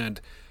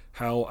understand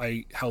how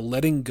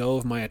letting go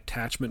of my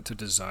attachment to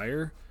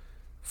desire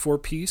for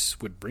peace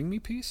would bring me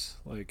peace.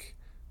 Like,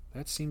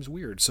 that seems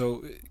weird.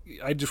 So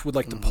I just would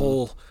like to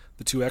pull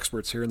the two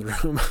experts here in the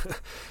room,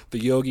 the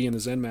yogi and the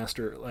Zen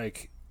master,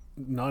 like,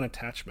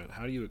 non-attachment.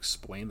 How do you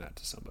explain that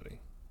to somebody?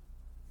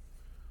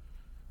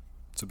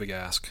 It's a big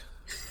ask.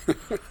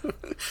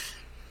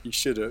 You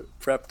should have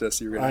prepped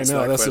us. You were going to I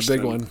know, that's question. a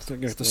big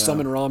one. You have to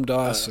summon Ram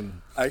Dass.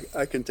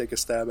 I can take a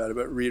stab at it,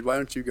 but Reed, why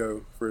don't you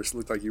go first? It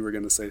looked like you were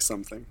going to say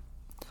something.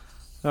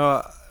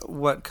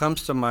 What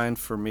comes to mind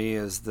for me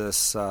is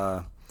this,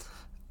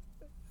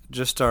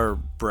 just our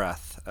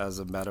breath as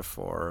a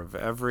metaphor of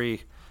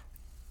every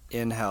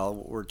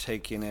inhale we're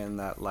taking in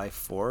that life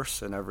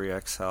force, and every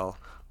exhale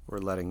we're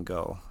letting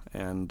go.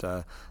 And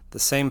the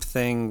same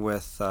thing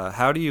with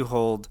how do you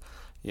hold,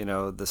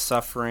 the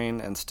suffering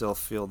and still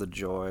feel the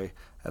joy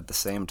at the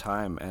same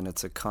time? And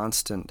it's a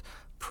constant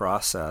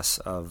process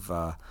of,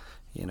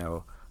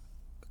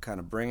 kind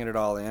of bringing it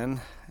all in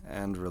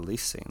and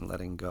releasing,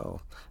 letting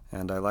go.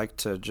 And I like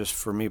to, just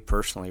for me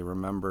personally,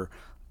 remember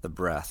the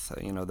breath.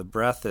 The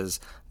breath is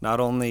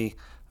not only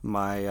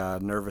my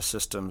nervous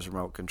system's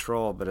remote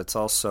control, but it's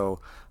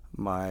also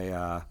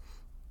my,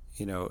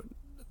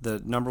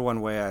 the number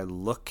one way I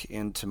look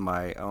into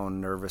my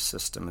own nervous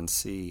system and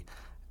see,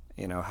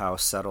 how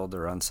settled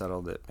or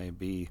unsettled it may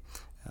be.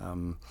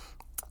 And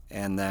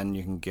then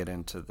you can get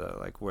into the,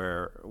 like,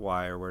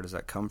 why or where does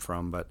that come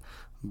from?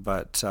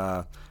 But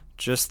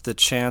just the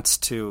chance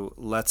to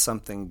let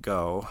something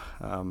go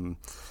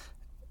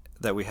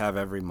that we have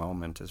every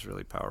moment is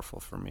really powerful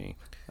for me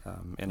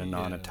in a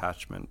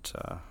non-attachment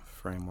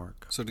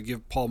framework. So to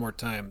give Paul more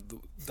time,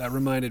 that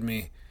reminded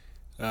me,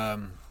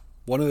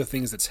 one of the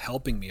things that's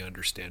helping me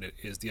understand it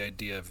is the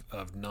idea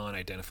of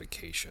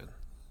non-identification.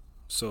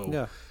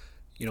 So,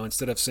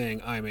 instead of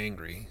saying I'm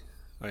angry,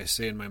 I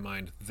say in my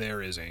mind, there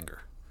is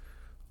anger.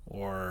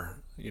 Or,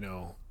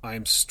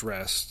 I'm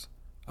stressed.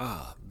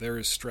 There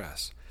is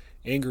stress.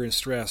 Anger and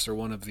stress are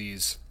one of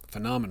these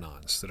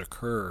phenomenons that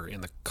occur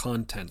in the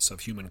contents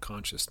of human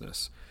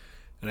consciousness.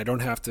 And I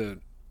don't have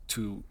to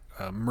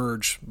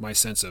merge my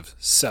sense of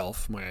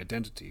self, my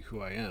identity,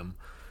 who I am,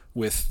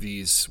 with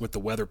the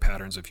weather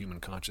patterns of human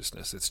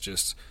consciousness. It's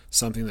just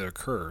something that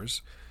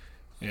occurs,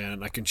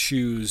 and I can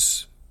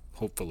choose,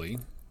 hopefully,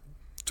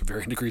 to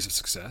varying degrees of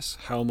success,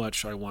 how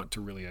much I want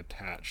to really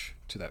attach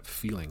to that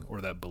feeling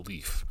or that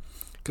belief.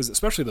 Because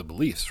especially the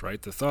beliefs,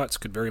 right? The thoughts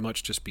could very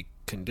much just be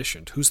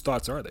conditioned. Whose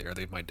thoughts are they? Are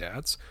they my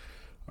dad's?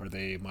 Are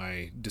they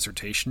my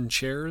dissertation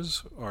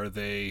chair's? Are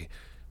they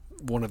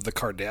one of the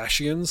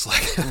Kardashians?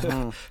 Like,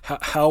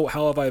 how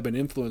have I been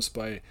influenced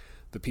by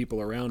the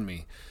people around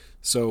me?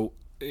 So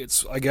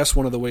it's, I guess,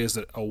 one of the ways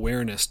that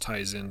awareness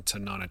ties into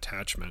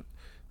non-attachment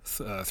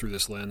through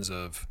this lens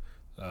of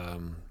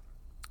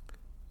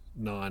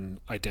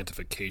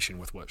non-identification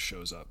with what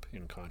shows up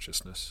in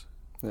consciousness.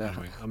 Yeah.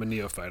 Anyway, I'm a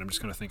neophyte. I'm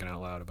just kind of thinking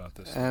out loud about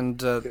this. And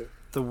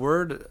the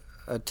word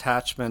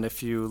attachment,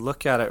 if you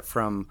look at it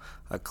from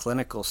a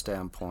clinical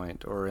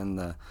standpoint or in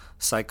the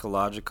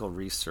psychological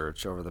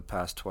research over the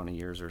past 20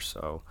 years or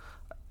so,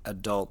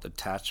 adult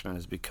attachment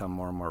has become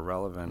more and more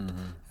relevant.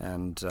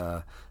 And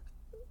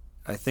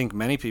I think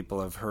many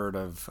people have heard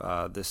of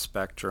this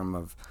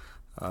spectrum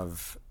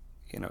of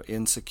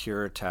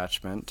insecure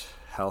attachment,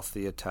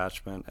 healthy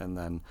attachment, and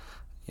then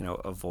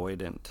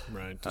avoidant,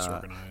 right,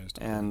 disorganized.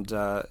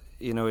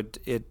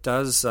 It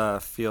does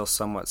feel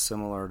somewhat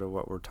similar to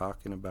what we're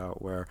talking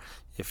about, where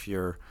if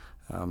you're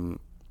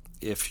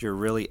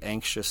really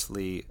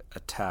anxiously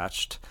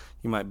attached,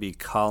 you might be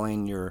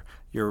calling your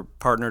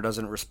partner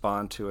doesn't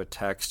respond to a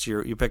text.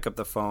 You pick up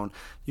the phone,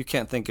 you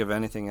can't think of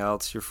anything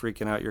else. You're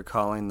freaking out. You're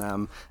calling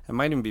them. It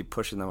might even be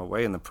pushing them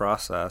away in the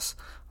process.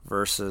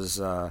 Versus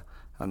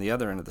on the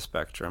other end of the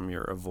spectrum,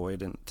 you're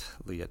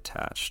avoidantly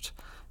attached.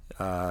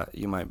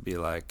 You might be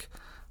like,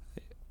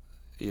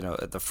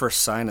 at the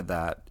first sign of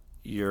that,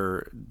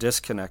 you're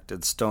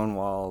disconnected,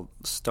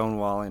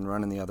 stonewalling,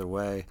 running the other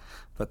way.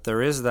 But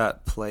there is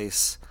that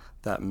place,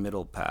 that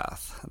middle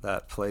path,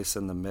 that place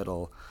in the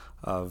middle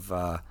of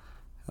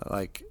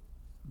like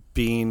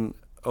being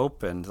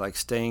open, like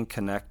staying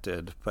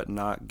connected, but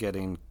not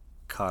getting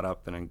caught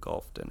up and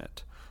engulfed in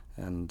it.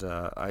 And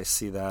I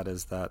see that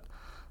as that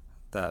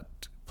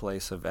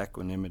place of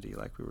equanimity,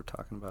 like we were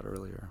talking about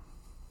earlier.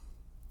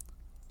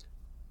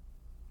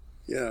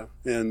 Yeah,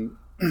 and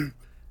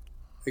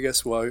I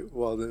guess while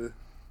the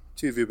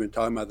two of you have been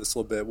talking about this a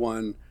little bit,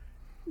 one,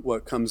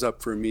 what comes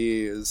up for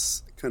me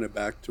is kind of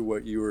back to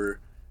what you were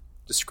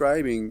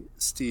describing,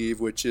 Steve,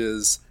 which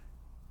is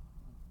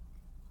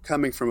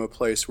coming from a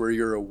place where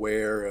you're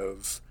aware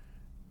of,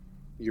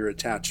 your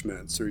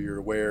attachments, or you're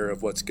aware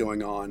of what's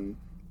going on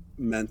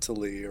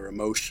mentally or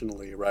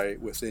emotionally, right,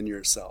 within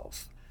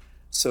yourself.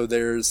 So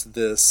there's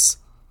this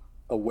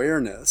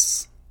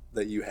awareness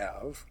that you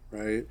have,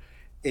 right?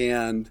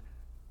 And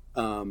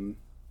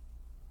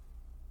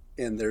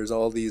there's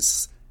all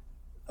these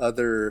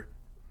other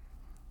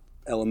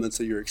elements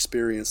of your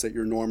experience that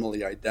you're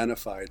normally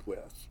identified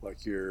with,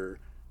 like your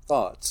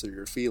thoughts or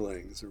your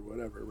feelings or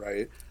whatever,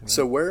 right?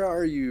 So where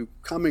are you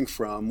coming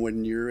from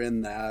when you're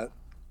in that,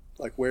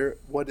 like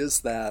what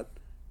is that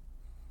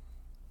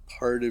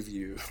part of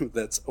you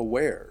that's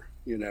aware,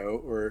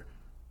 or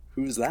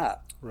who's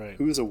that? Right.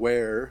 Who's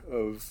aware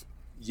of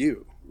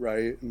you,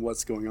 right? And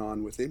what's going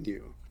on within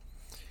you?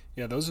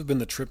 Yeah, those have been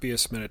the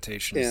trippiest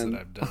meditations that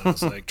I've done.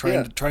 It's like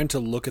trying to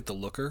look at the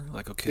looker,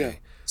 like, okay,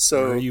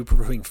 so where are you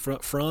moving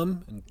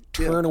from, and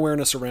turn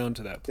awareness around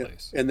to that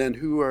place. And then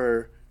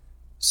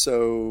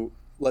so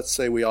let's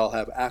say we all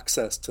have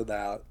access to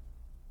that,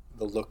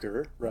 the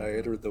looker,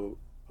 right, or the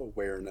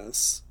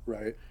awareness,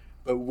 right?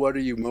 But what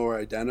are you more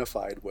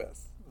identified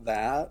with?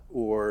 That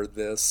or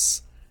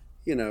this,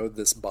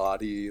 this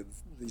body,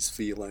 these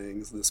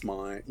feelings, this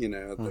mind,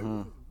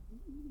 the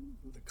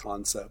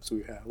concepts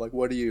we have? Like,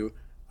 what are you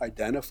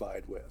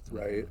identified with,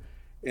 right?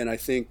 And I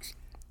think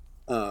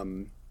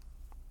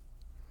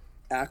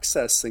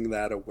accessing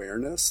that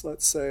awareness,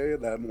 let's say,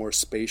 that more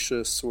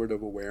spacious sort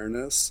of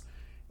awareness,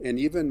 and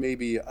even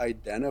maybe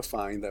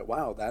identifying that,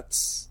 wow,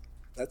 that's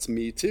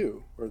me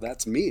too, or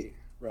that's me,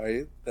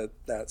 right?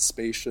 That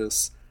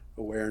spacious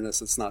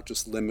awareness, it's not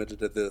just limited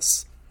to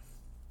this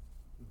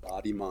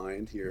body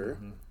mind here.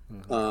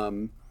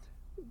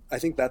 I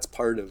think that's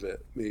part of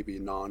it, maybe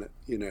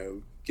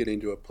getting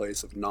to a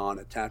place of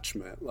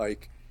non-attachment.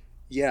 Like,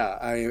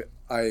 I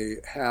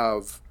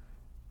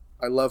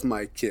love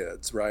my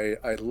kids, right?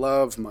 I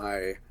love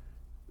my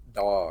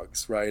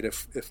dogs, right?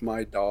 If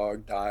my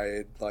dog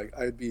died, like,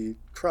 I'd be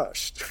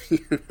crushed,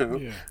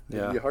 I'd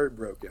be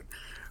heartbroken.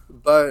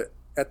 But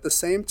at the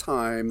same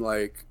time,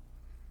 like,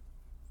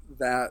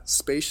 that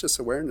spacious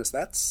awareness,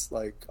 that's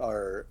like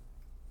our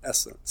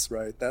essence,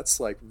 right? That's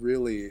like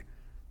really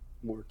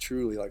more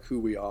truly like who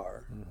we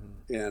are.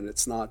 And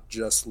it's not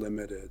just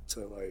limited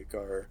to like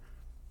our,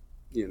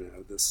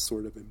 this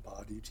sort of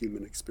embodied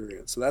human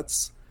experience. So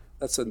that's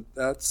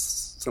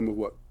some of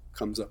what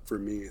comes up for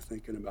me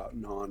thinking about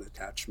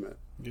non-attachment.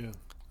 Yeah,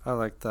 I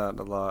like that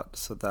a lot.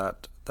 So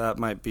that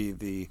might be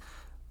the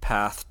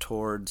path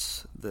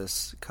towards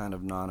this kind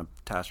of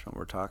non-attachment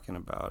we're talking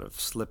about, of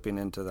slipping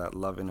into that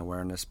loving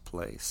awareness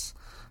place.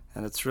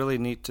 And it's really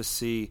neat to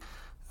see,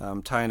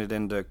 tying it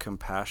into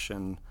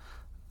compassion,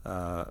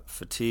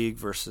 fatigue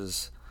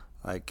versus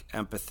like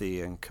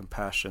empathy and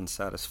compassion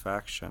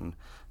satisfaction.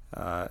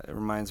 It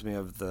reminds me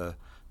of the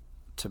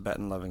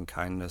Tibetan loving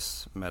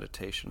kindness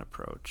meditation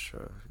approach,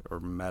 or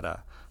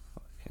metta,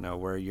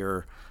 where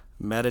you're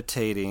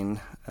meditating,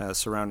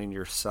 surrounding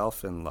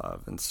yourself in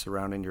love and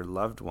surrounding your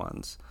loved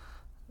ones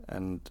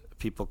and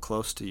people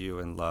close to you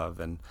in love,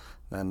 and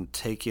then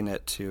taking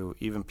it to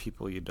even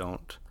people you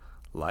don't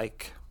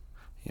like,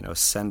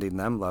 sending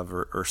them love,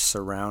 or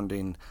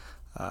surrounding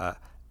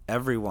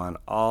everyone,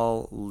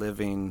 all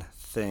living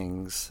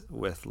things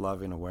with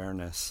loving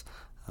awareness.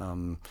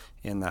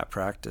 In that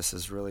practice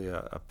is really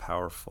a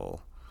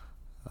powerful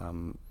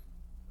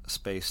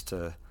space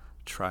to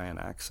try and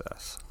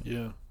access.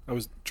 Yeah. I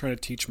was trying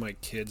to teach my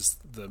kids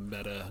the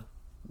metta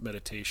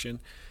meditation,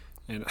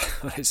 and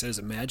I says,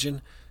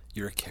 imagine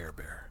you're a Care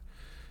Bear,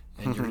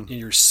 and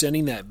you're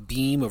sending that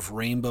beam of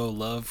rainbow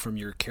love from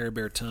your Care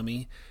Bear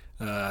tummy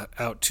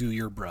out to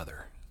your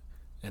brother,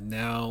 and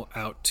now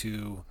out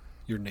to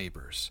your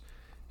neighbors.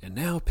 And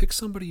now pick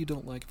somebody you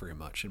don't like very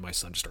much. And my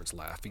son just starts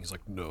laughing. He's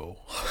like, no,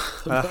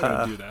 I'm not going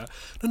to do that.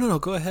 No,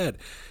 go ahead.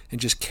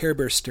 And just Care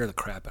Bear stare the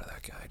crap out of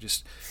that guy.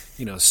 Just,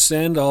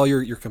 send all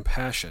your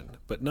compassion,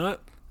 but not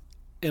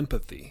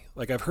empathy.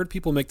 Like, I've heard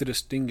people make the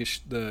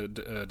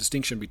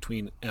distinction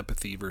between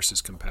empathy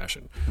versus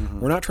compassion.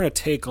 We're not trying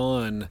to take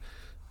on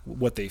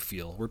what they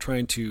feel. We're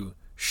trying to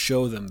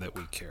show them that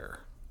we care.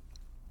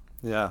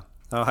 Yeah.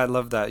 Oh, I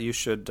love that. You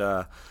should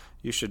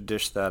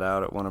dish that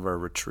out at one of our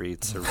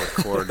retreats, or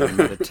record a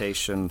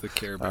meditation. The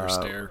Care Bear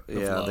stare.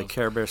 Yeah, the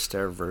Care Bear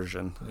stare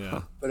version.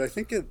 Yeah. But I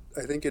think it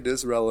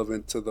is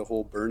relevant to the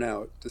whole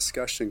burnout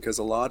discussion, because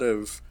a lot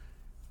of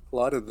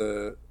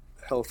the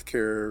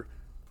healthcare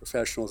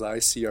professionals I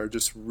see are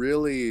just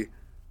really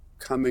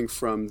coming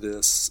from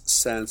this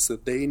sense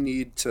that they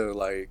need to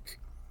like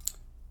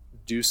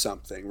do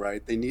something,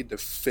 right? They need to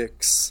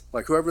fix,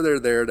 like, whoever they're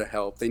there to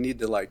help, they need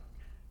to like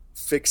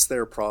fix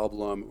their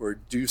problem or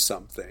do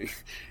something.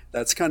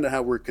 That's kind of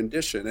how we're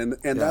conditioned.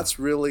 And that's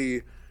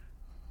really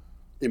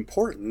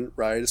important,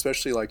 right?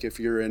 Especially like if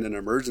you're in an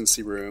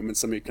emergency room and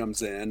somebody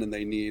comes in and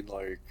they need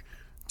like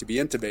to be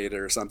intubated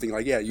or something,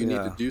 like, you need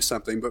to do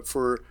something. But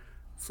for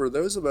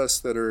those of us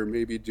that are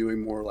maybe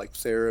doing more like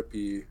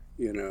therapy,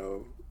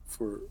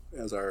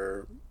 as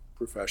our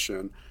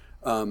profession,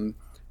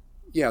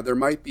 there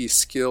might be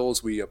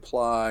skills we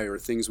apply or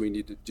things we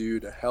need to do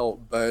to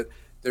help, but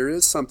there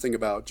is something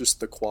about just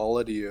the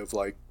quality of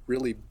like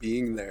really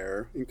being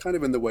there, and kind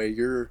of in the way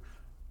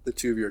the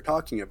two of you are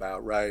talking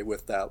about, right,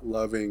 with that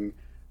loving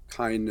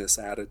kindness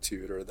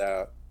attitude, or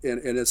that,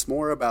 and it's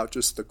more about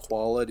just the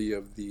quality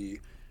of the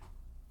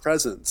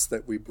presence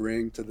that we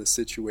bring to the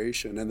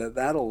situation, and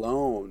that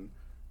alone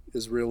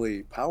is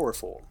really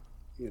powerful,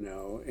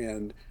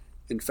 and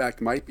in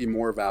fact might be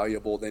more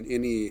valuable than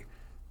any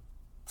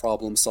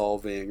problem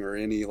solving or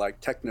any like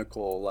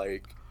technical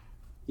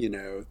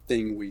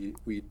thing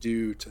we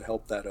do to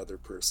help that other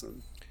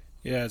person.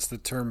 Yeah, it's the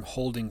term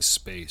holding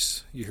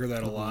space. You hear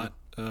that a lot,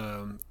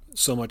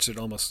 so much it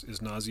almost is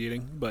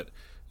nauseating, but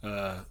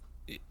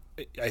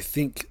I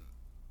think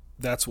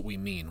that's what we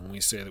mean when we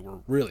say that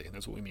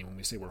that's what we mean when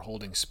we say we're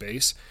holding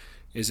space,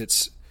 is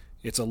it's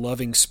a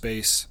loving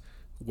space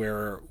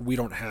where we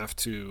don't have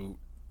to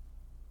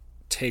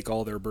take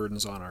all their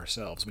burdens on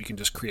ourselves. We can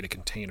just create a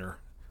container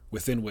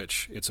within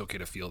which it's okay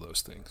to feel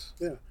those things.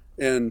 Yeah.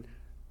 And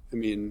I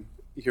mean,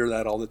 you hear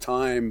that all the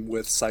time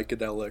with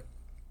psychedelic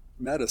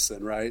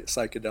medicine, right?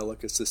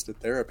 Psychedelic assisted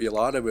therapy. A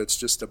lot of it's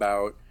just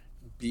about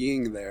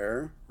being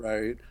there,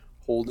 right?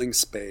 Holding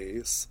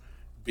space,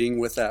 being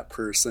with that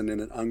person in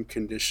an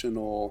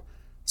unconditional,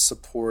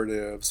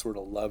 supportive, sort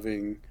of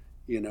loving,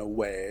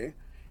 way.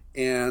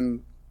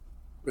 And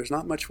there's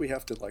not much we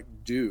have to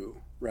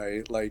do,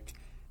 right? Like,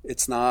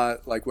 it's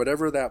not like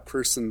whatever that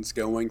person's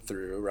going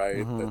through,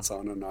 right? That's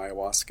on an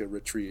ayahuasca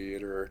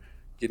retreat or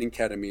getting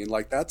ketamine,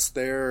 like that's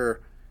their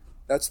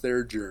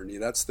journey,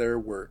 that's their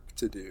work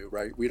to do,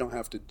 right? We don't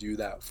have to do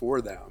that for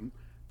them,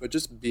 but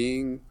just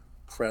being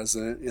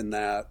present in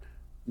that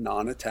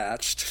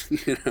non-attached,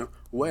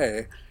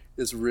 way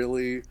is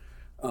really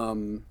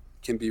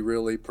can be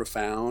really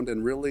profound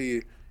and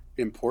really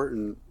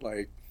important,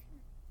 like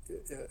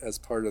as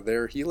part of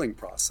their healing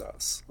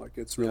process. Like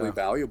it's really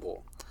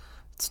valuable.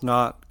 It's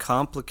not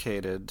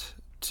complicated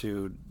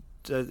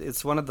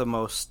it's one of the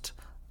most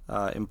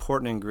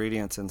important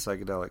ingredients in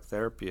psychedelic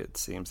therapy, it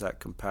seems, that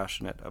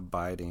compassionate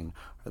abiding,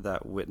 or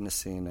that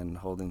witnessing and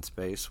holding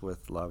space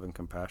with love and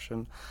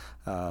compassion.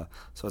 So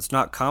it's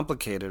not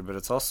complicated, but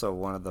it's also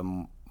one of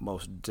the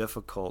most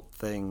difficult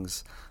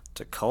things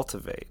to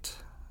cultivate.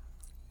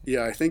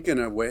 Yeah, I think in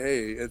a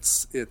way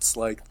it's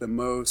like the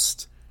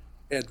most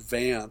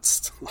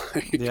advanced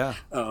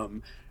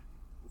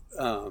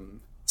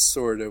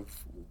sort of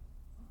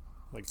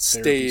like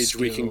stage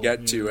we can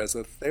get to as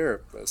a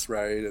therapist,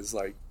 right? Is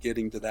like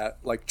getting to that,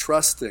 like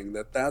trusting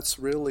that that's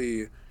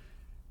really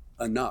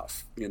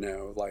enough,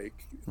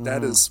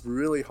 that is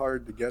really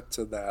hard to get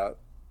to that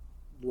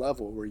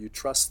level where you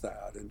trust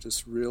that and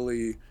just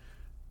really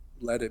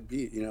let it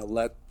be,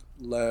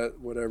 let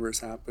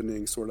whatever's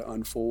happening sort of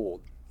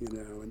unfold,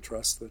 and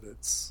trust that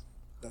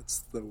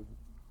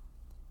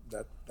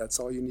that's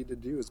all you need to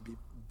do is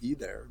be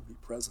there, be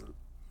present.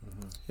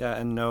 Yeah,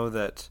 and know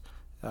that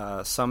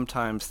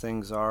sometimes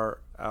things are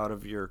out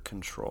of your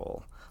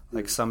control.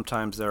 Like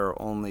sometimes there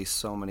are only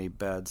so many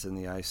beds in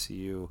the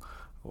ICU,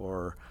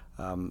 or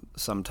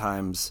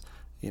sometimes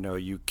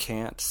you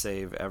can't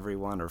save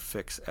everyone or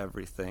fix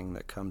everything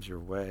that comes your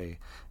way,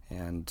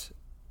 and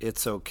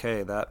it's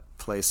okay. That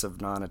place of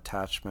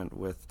non-attachment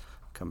with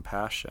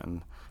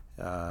compassion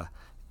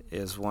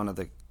is one of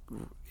the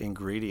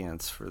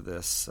ingredients for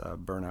this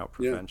burnout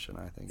prevention,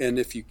 I think. And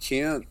if you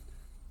can't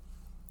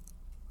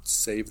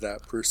save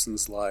that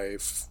person's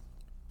life,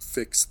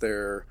 fix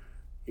their,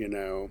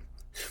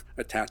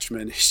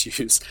 attachment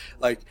issues,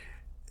 like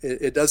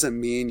it doesn't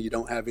mean you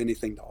don't have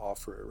anything to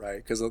offer, right?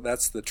 Because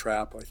that's the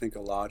trap I think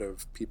a lot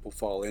of people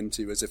fall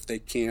into, is if they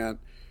can't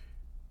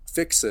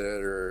fix it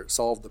or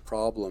solve the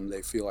problem,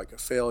 they feel like a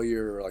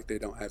failure or like they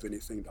don't have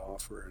anything to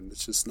offer, and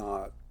it's just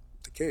not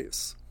the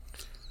case.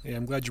 Yeah,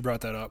 I'm glad you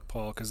brought that up,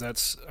 Paul, because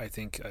that's, I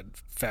think, a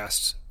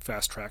fast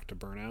track to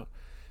burnout.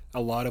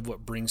 A lot of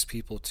what brings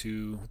people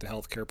to the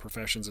healthcare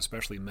professions,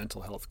 especially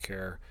mental health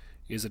care,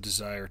 is a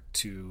desire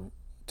to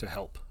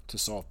help, to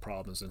solve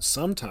problems. And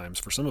sometimes,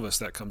 for some of us,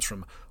 that comes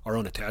from our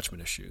own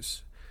attachment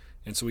issues.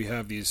 And so we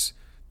have these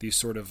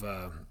sort of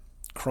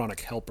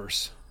chronic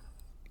helpers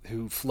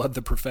who flood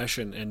the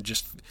profession and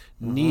just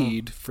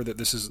need for that.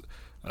 This is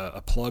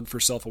a plug for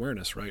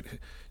self-awareness, right?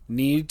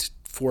 Need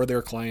for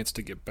their clients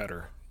to get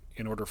better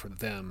in order for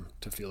them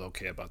to feel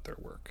okay about their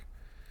work.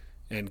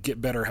 And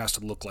get better has to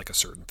look like a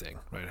certain thing,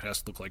 right? It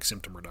has to look like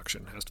symptom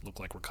reduction. It has to look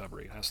like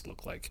recovery. It has to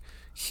look like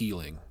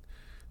healing.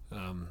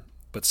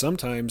 But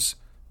sometimes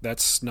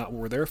that's not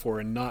what we're there for,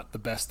 and not the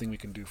best thing we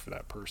can do for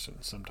that person.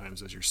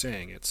 Sometimes, as you're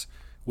saying, it's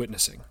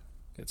witnessing.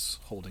 It's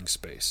holding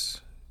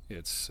space.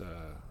 It's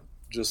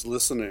just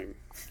listening.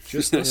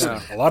 Just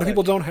listening. A lot of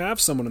people don't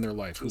have someone in their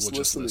life who will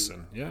just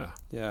listen. Yeah.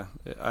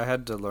 I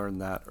had to learn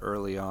that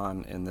early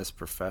on in this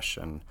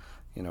profession.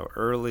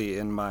 Early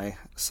in my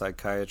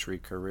psychiatry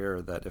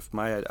career, that if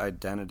my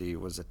identity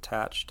was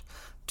attached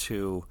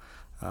to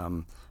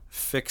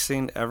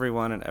fixing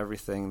everyone and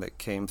everything that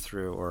came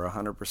through, or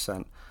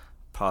 100%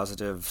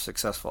 positive,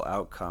 successful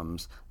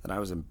outcomes, then I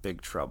was in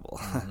big trouble.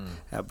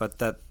 But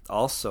that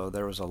also,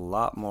 there was a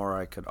lot more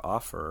I could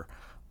offer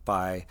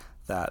by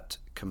that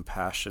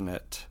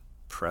compassionate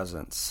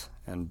presence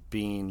and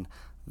being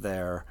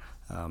there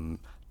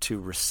to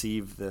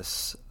receive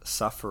this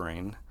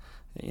suffering,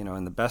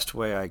 in the best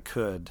way I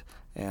could,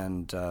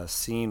 and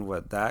seeing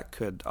what that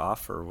could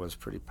offer was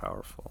pretty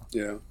powerful.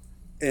 Yeah.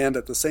 And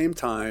at the same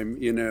time,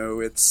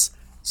 it's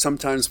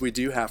sometimes we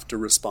do have to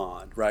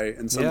respond, right?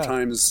 And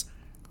sometimes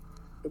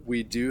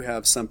we do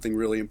have something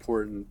really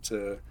important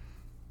to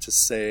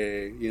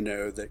say,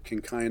 that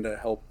can kind of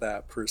help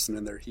that person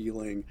in their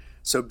healing.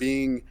 So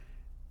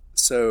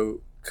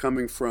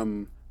coming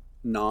from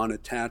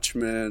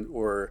non-attachment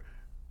or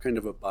kind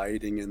of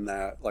abiding in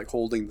that, like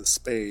holding the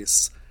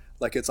space,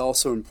 like it's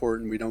also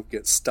important we don't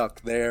get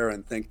stuck there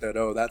and think that,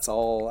 oh, that's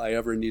all I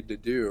ever need to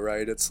do,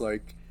 right? It's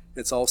like,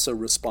 it's also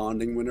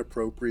responding when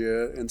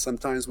appropriate. And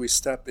sometimes we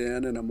step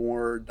in a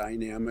more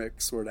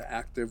dynamic, sort of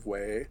active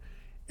way.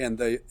 And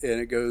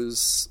it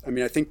goes,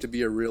 I think to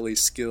be a really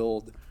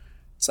skilled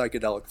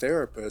psychedelic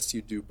therapist,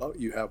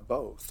 you have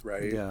both,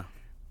 right? Yeah.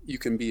 You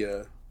can be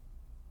a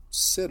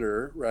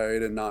sitter,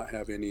 right, and not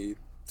have any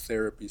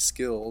therapy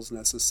skills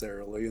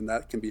necessarily, and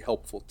that can be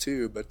helpful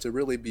too. But to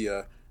really be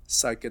a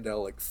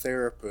psychedelic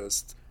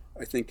therapist,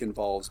 I think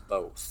involves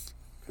both,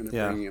 kind of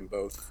bringing in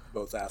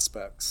both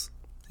aspects.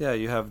 Yeah,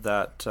 you have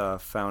that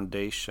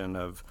foundation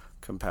of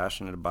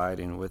compassionate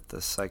abiding with the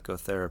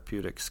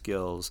psychotherapeutic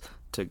skills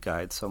to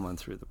guide someone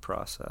through the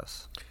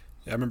process.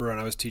 Yeah, I remember when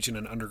I was teaching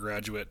an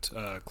undergraduate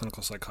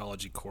clinical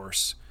psychology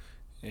course,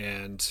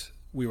 and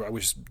I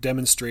was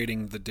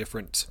demonstrating the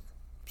different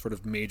sort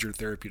of major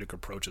therapeutic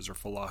approaches or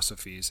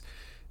philosophies,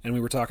 and we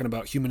were talking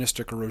about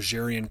humanistic or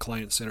Rogerian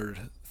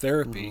client-centered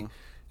therapy.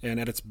 And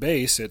at its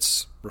base,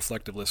 it's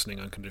reflective listening,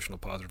 unconditional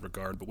positive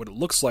regard. But what it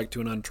looks like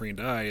to an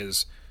untrained eye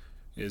is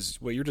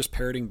you're just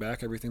parroting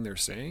back everything they're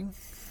saying,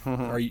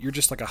 or you're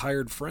just like a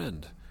hired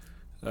friend.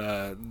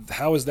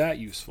 How is that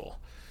useful?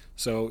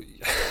 So,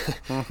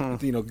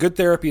 good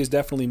therapy is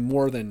definitely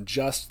more than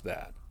just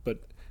that. But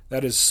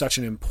that is such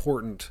an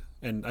important,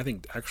 and I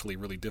think actually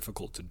really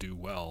difficult to do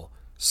well,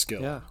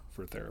 skill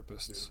for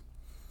therapists.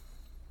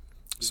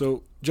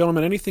 So,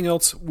 gentlemen, anything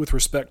else with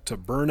respect to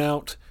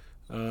burnout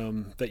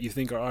that you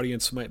think our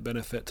audience might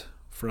benefit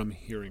from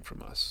hearing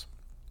from us?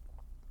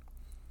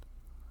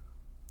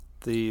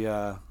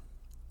 The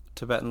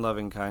Tibetan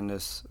loving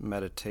kindness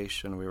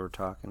meditation we were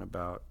talking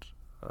about,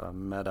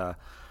 metta,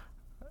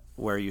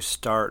 where you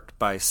start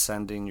by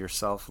sending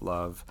yourself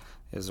love,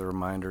 is a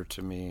reminder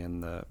to me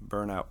in the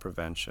burnout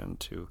prevention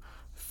to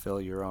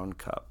fill your own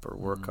cup or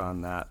work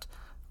on that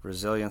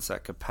resilience,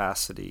 that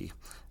capacity,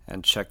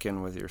 and check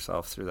in with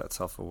yourself through that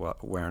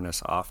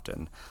self-awareness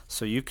often,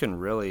 so you can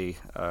really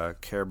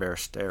Care Bear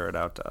stare it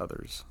out to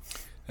others.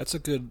 That's a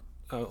good,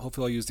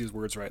 hopefully I'll use these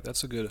words right,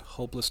 that's a good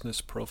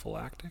hopelessness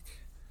prophylactic.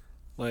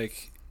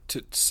 Like,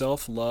 to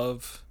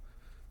self-love,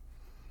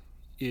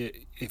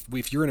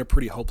 if you're in a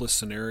pretty hopeless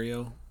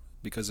scenario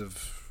because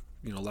of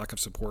lack of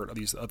support,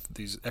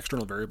 these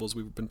external variables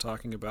we've been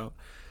talking about,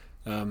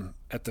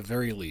 at the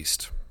very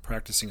least,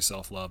 practicing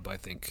self-love, I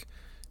think,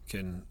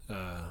 can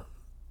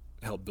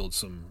help build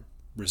some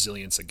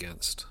resilience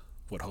against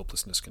what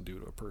hopelessness can do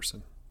to a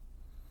person.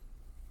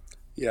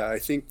 Yeah, I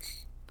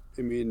think,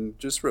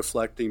 just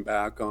reflecting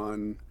back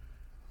on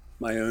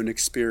my own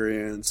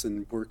experience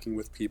and working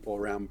with people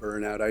around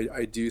burnout,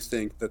 I do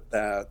think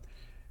that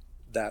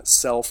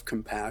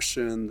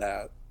self-compassion,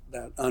 that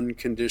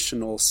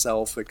unconditional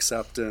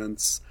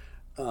self-acceptance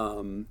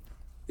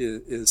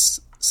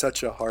is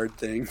such a hard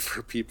thing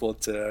for people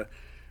to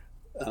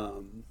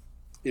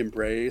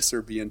embrace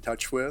or be in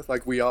touch with.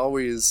 Like, we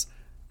always,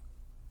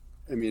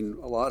 a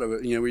lot of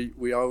it,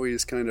 we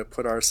always kind of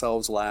put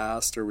ourselves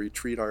last, or we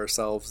treat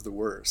ourselves the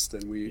worst,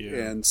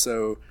 and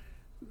so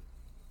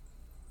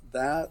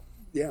that's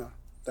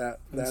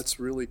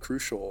really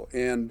crucial.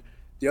 And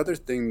the other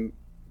thing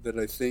that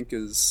I think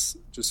is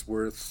just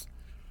worth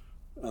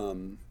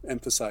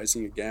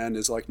emphasizing again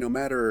is, like, no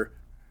matter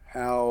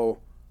how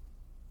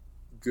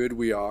good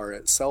we are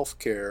at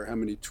self-care, how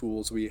many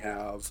tools we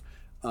have,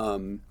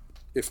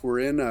 if we're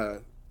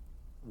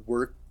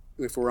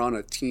on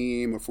a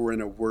team, if we're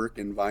in a work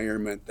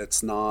environment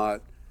that's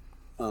not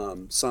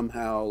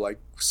somehow like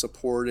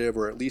supportive,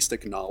 or at least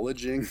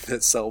acknowledging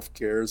that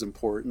self-care is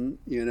important,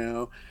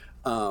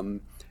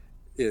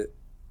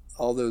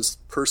 all those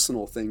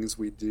personal things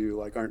we do,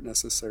 like, aren't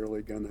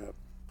necessarily going to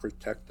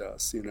protect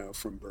us,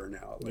 from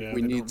burnout. Like,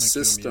 we need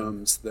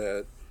systems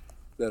that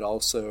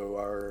also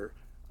are,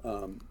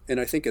 and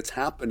I think it's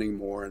happening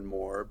more and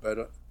more,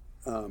 but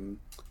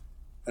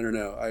I don't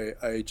know.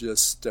 I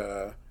just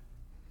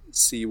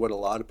see what a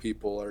lot of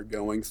people are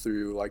going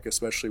through, like,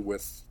 especially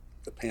with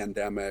the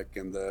pandemic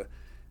and the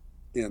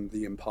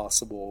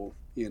impossible,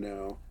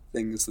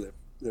 things that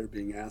they're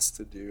being asked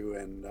to do,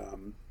 and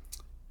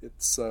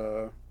it's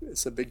a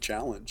big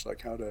challenge,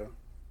 like how to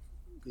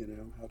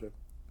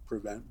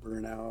prevent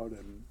burnout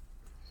and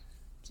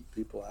keep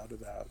people out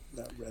of that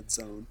red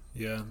zone.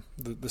 Yeah,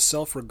 the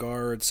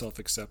self-regard,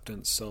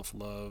 self-acceptance,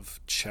 self-love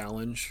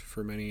challenge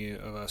for many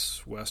of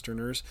us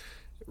Westerners.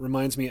 It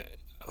reminds me,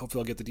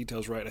 hopefully I'll get the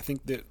details right, I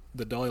think that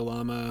the Dalai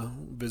Lama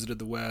visited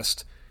the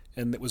West,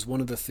 and it was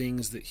one of the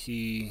things that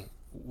he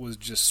was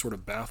just sort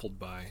of baffled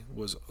by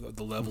was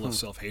the level of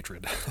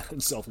self-hatred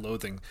and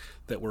self-loathing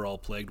that we're all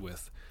plagued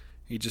with.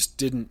 He just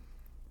didn't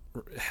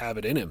have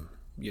it in him,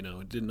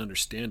 didn't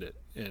understand it.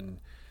 And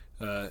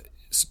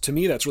to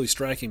me, that's really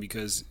striking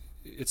because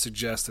it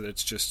suggests that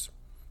it's just,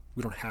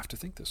 we don't have to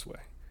think this way.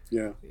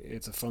 Yeah.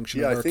 It's a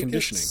function of our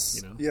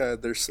conditioning, Yeah,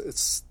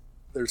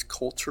 there's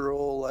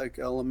cultural like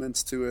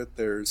elements to it.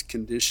 There's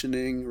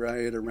conditioning,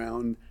 right,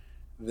 around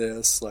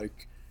this,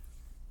 like,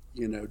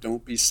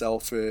 don't be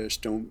selfish,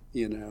 don't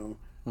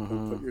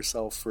put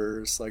yourself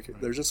first. Like, right.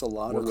 There's just a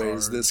lot of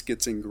ways hard. This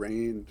gets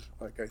ingrained,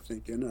 like, I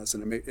think, in us,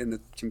 and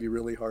it can be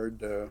really hard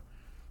to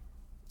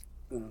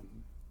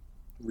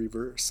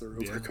reverse or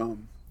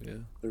overcome. Yeah.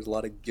 There's a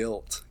lot of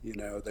guilt,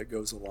 that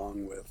goes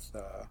along with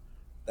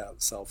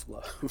that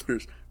self-love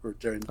or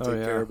trying to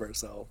take care of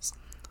ourselves.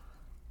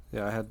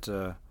 Yeah, I had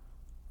to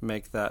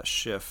make that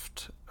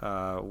shift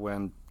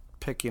when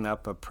picking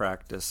up a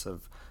practice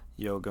of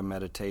yoga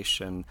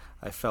meditation.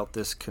 I felt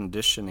this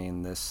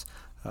conditioning, this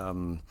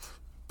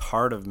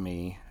part of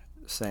me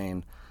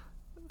saying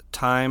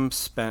time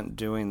spent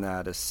doing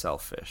that is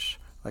selfish.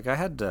 Like I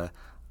had to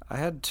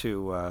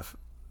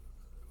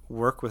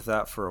work with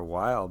that for a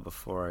while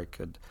before I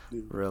could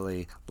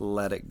really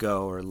let it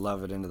go or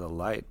love it into the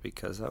light,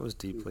 because that was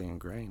deeply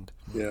ingrained.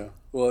 Yeah.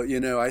 Well,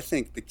 I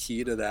think the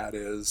key to that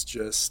is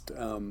just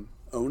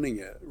owning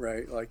it,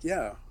 right? Like,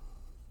 yeah,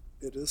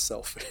 it is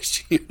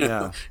selfish,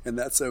 and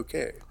that's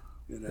okay.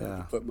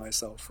 To put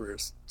myself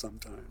first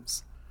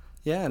sometimes.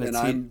 Yeah, and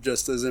I'm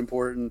just as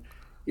important,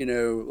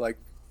 like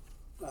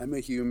I'm a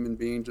human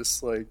being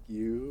just like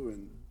you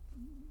and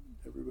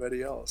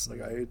everybody else. Like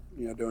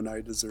don't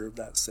I deserve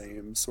that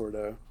same sort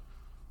of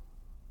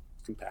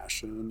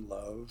compassion,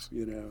 love,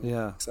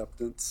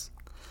 acceptance?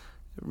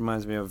 It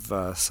reminds me of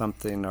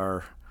something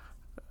our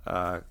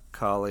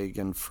colleague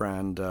and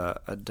friend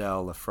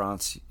Adele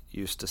LaFrance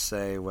used to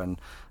say when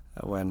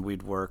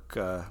we'd work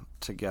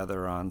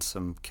together on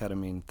some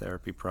ketamine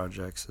therapy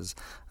projects, is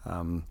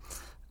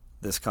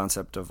this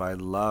concept of I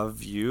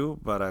love you,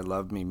 but I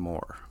love me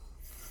more.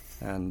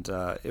 And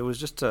it was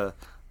just a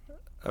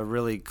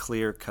really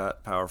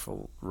clear-cut,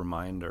 powerful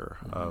reminder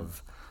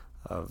of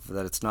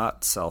that it's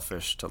not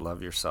selfish to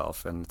love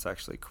yourself, and it's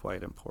actually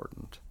quite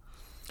important.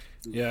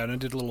 Yeah, and I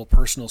did a little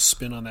personal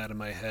spin on that in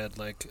my head,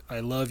 like, I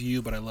love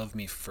you, but I love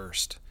me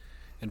first.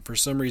 And for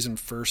some reason,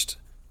 first,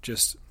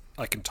 just,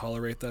 I can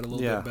tolerate that a little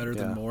bit better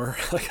than more.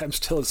 Like, I'm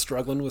still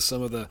struggling with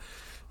some of the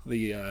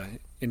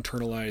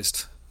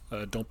internalized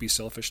don't be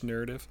selfish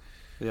narrative.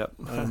 Yep.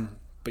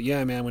 But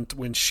yeah, man,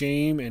 when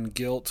shame and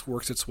guilt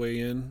works its way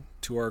in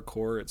to our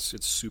core, it's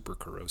super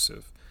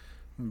corrosive.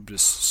 I'm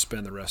just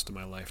spend the rest of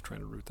my life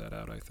trying to root that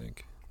out, I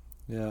think.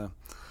 Yeah.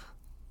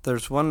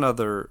 There's one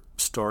other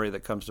story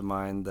that comes to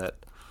mind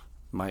that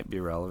might be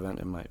relevant.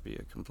 It might be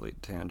a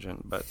complete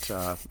tangent, but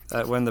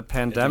when the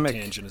pandemic...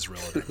 Every tangent is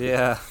relevant.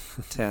 Yeah,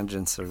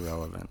 tangents are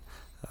relevant.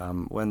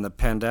 When the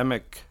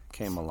pandemic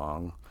came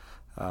along,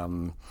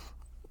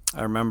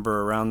 I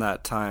remember around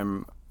that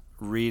time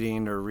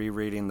reading or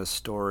rereading the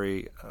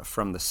story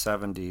from the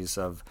 70s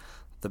of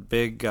the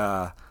big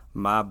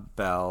Ma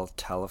Bell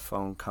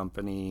telephone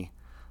company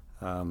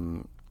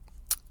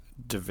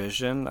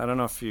division. I don't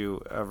know if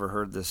you ever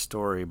heard this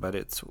story, but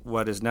it's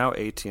what is now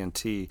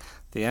AT&T.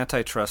 The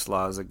antitrust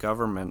laws, the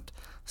government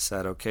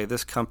said, okay,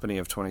 this company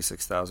of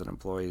 26,000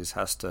 employees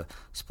has to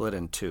split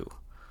in two,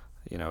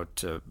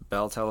 to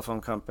Bell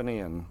Telephone Company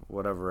and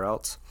whatever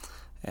else.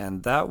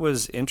 And that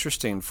was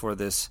interesting for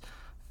this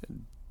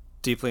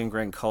deeply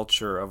ingrained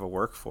culture of a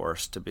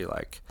workforce to be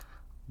like,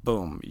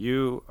 boom,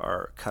 you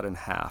are cut in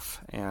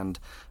half. And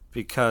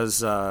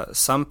because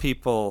some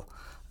people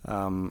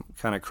kind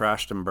of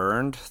crashed and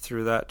burned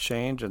through that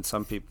change, and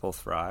some people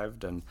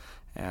thrived and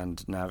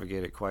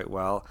navigated quite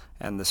well.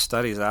 And the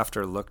studies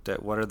after looked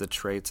at what are the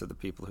traits of the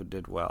people who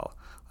did well,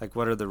 like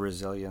what are the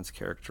resilience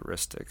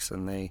characteristics,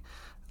 and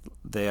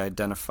they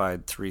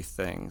identified three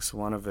things.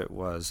 One of it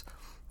was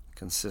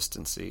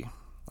consistency,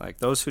 like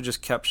those who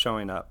just kept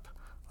showing up,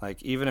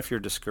 like even if you're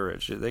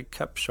discouraged, they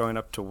kept showing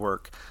up to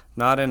work,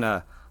 not in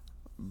a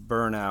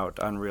burnout,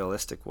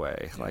 unrealistic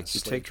way. Yeah, like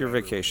you take your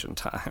vacation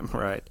time,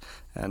 right?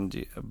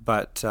 And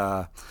but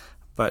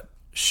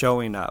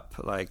showing up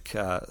like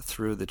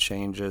through the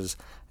changes.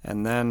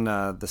 And then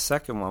the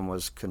second one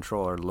was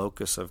control, or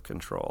locus of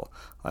control,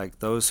 like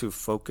those who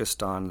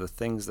focused on the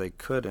things they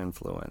could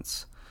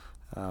influence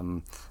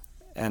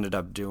ended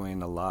up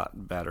doing a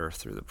lot better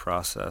through the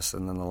process.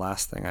 And then the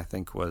last thing I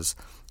think was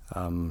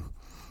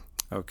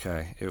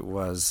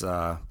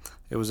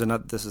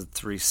this is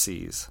 3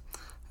 C's,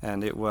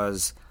 and it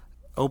was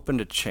open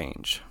to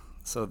change.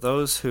 So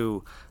those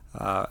who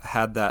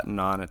had that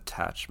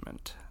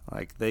non-attachment,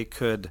 like they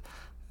could,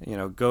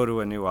 go to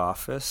a new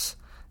office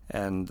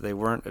and they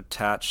weren't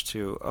attached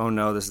to, oh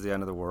no, this is the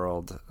end of the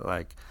world,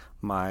 like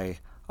my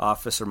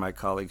office or my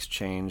colleagues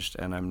changed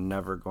and I'm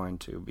never going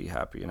to be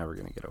happy, you're never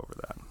going to get over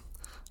that.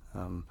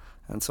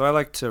 And so I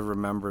like to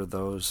remember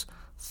those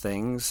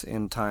things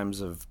in times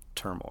of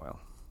turmoil.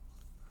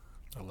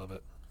 I love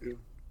it.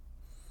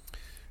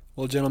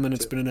 Well, gentlemen,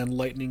 it's been an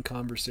enlightening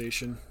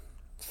conversation.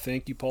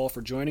 Thank you, Paul,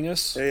 for joining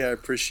us. Hey, I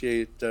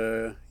appreciate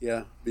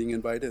being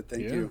invited.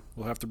 Thank you.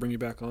 We'll have to bring you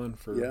back on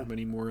for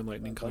many more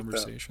enlightening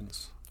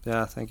conversations.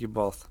 Yeah, thank you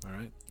both. All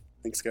right.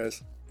 Thanks,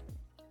 guys.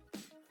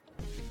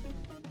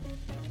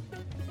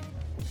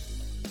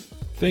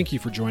 Thank you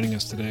for joining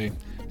us today.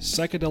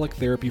 Psychedelic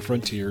Therapy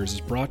Frontiers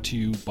is brought to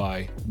you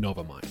by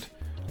Novamind,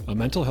 a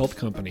mental health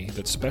company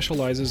that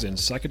specializes in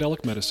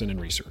psychedelic medicine and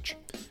research.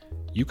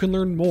 You can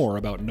learn more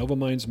about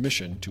Novamind's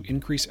mission to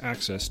increase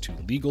access to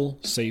legal,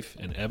 safe,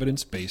 and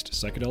evidence-based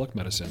psychedelic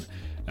medicine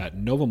at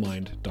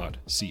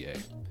novamind.ca.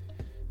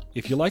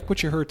 If you like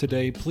what you heard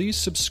today, please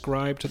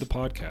subscribe to the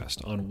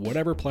podcast on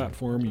whatever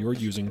platform you're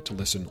using to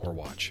listen or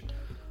watch.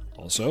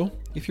 Also,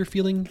 if you're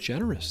feeling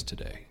generous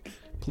today,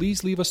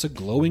 please leave us a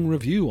glowing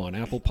review on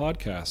Apple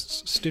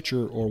Podcasts,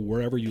 Stitcher, or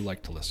wherever you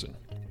like to listen.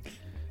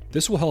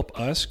 This will help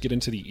us get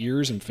into the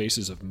ears and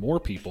faces of more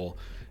people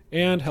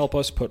and help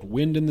us put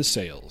wind in the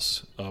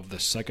sails of the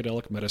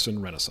psychedelic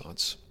medicine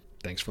renaissance.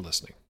 Thanks for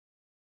listening.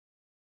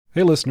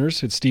 Hey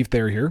listeners, it's Steve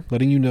Thayer here,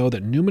 letting you know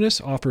that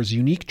Numinous offers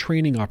unique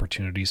training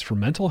opportunities for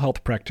mental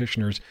health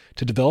practitioners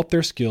to develop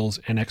their skills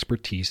and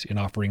expertise in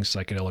offering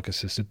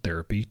psychedelic-assisted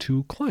therapy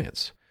to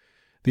clients.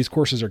 These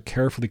courses are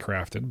carefully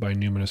crafted by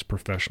Numinous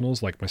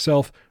professionals like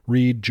myself,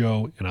 Reed,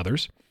 Joe, and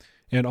others,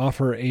 and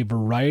offer a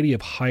variety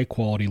of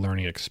high-quality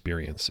learning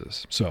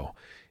experiences. So,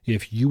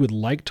 if you would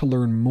like to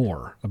learn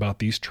more about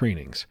these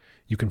trainings,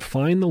 you can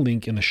find the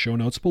link in the show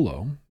notes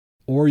below,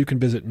 or you can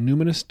visit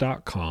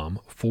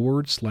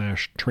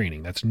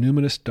numinous.com/training. That's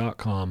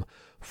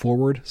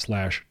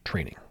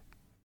numinous.com/training.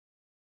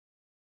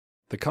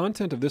 The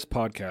content of this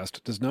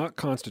podcast does not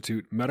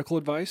constitute medical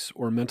advice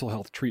or mental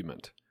health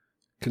treatment.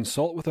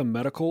 Consult with a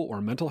medical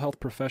or mental health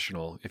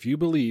professional if you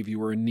believe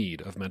you are in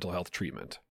need of mental health treatment.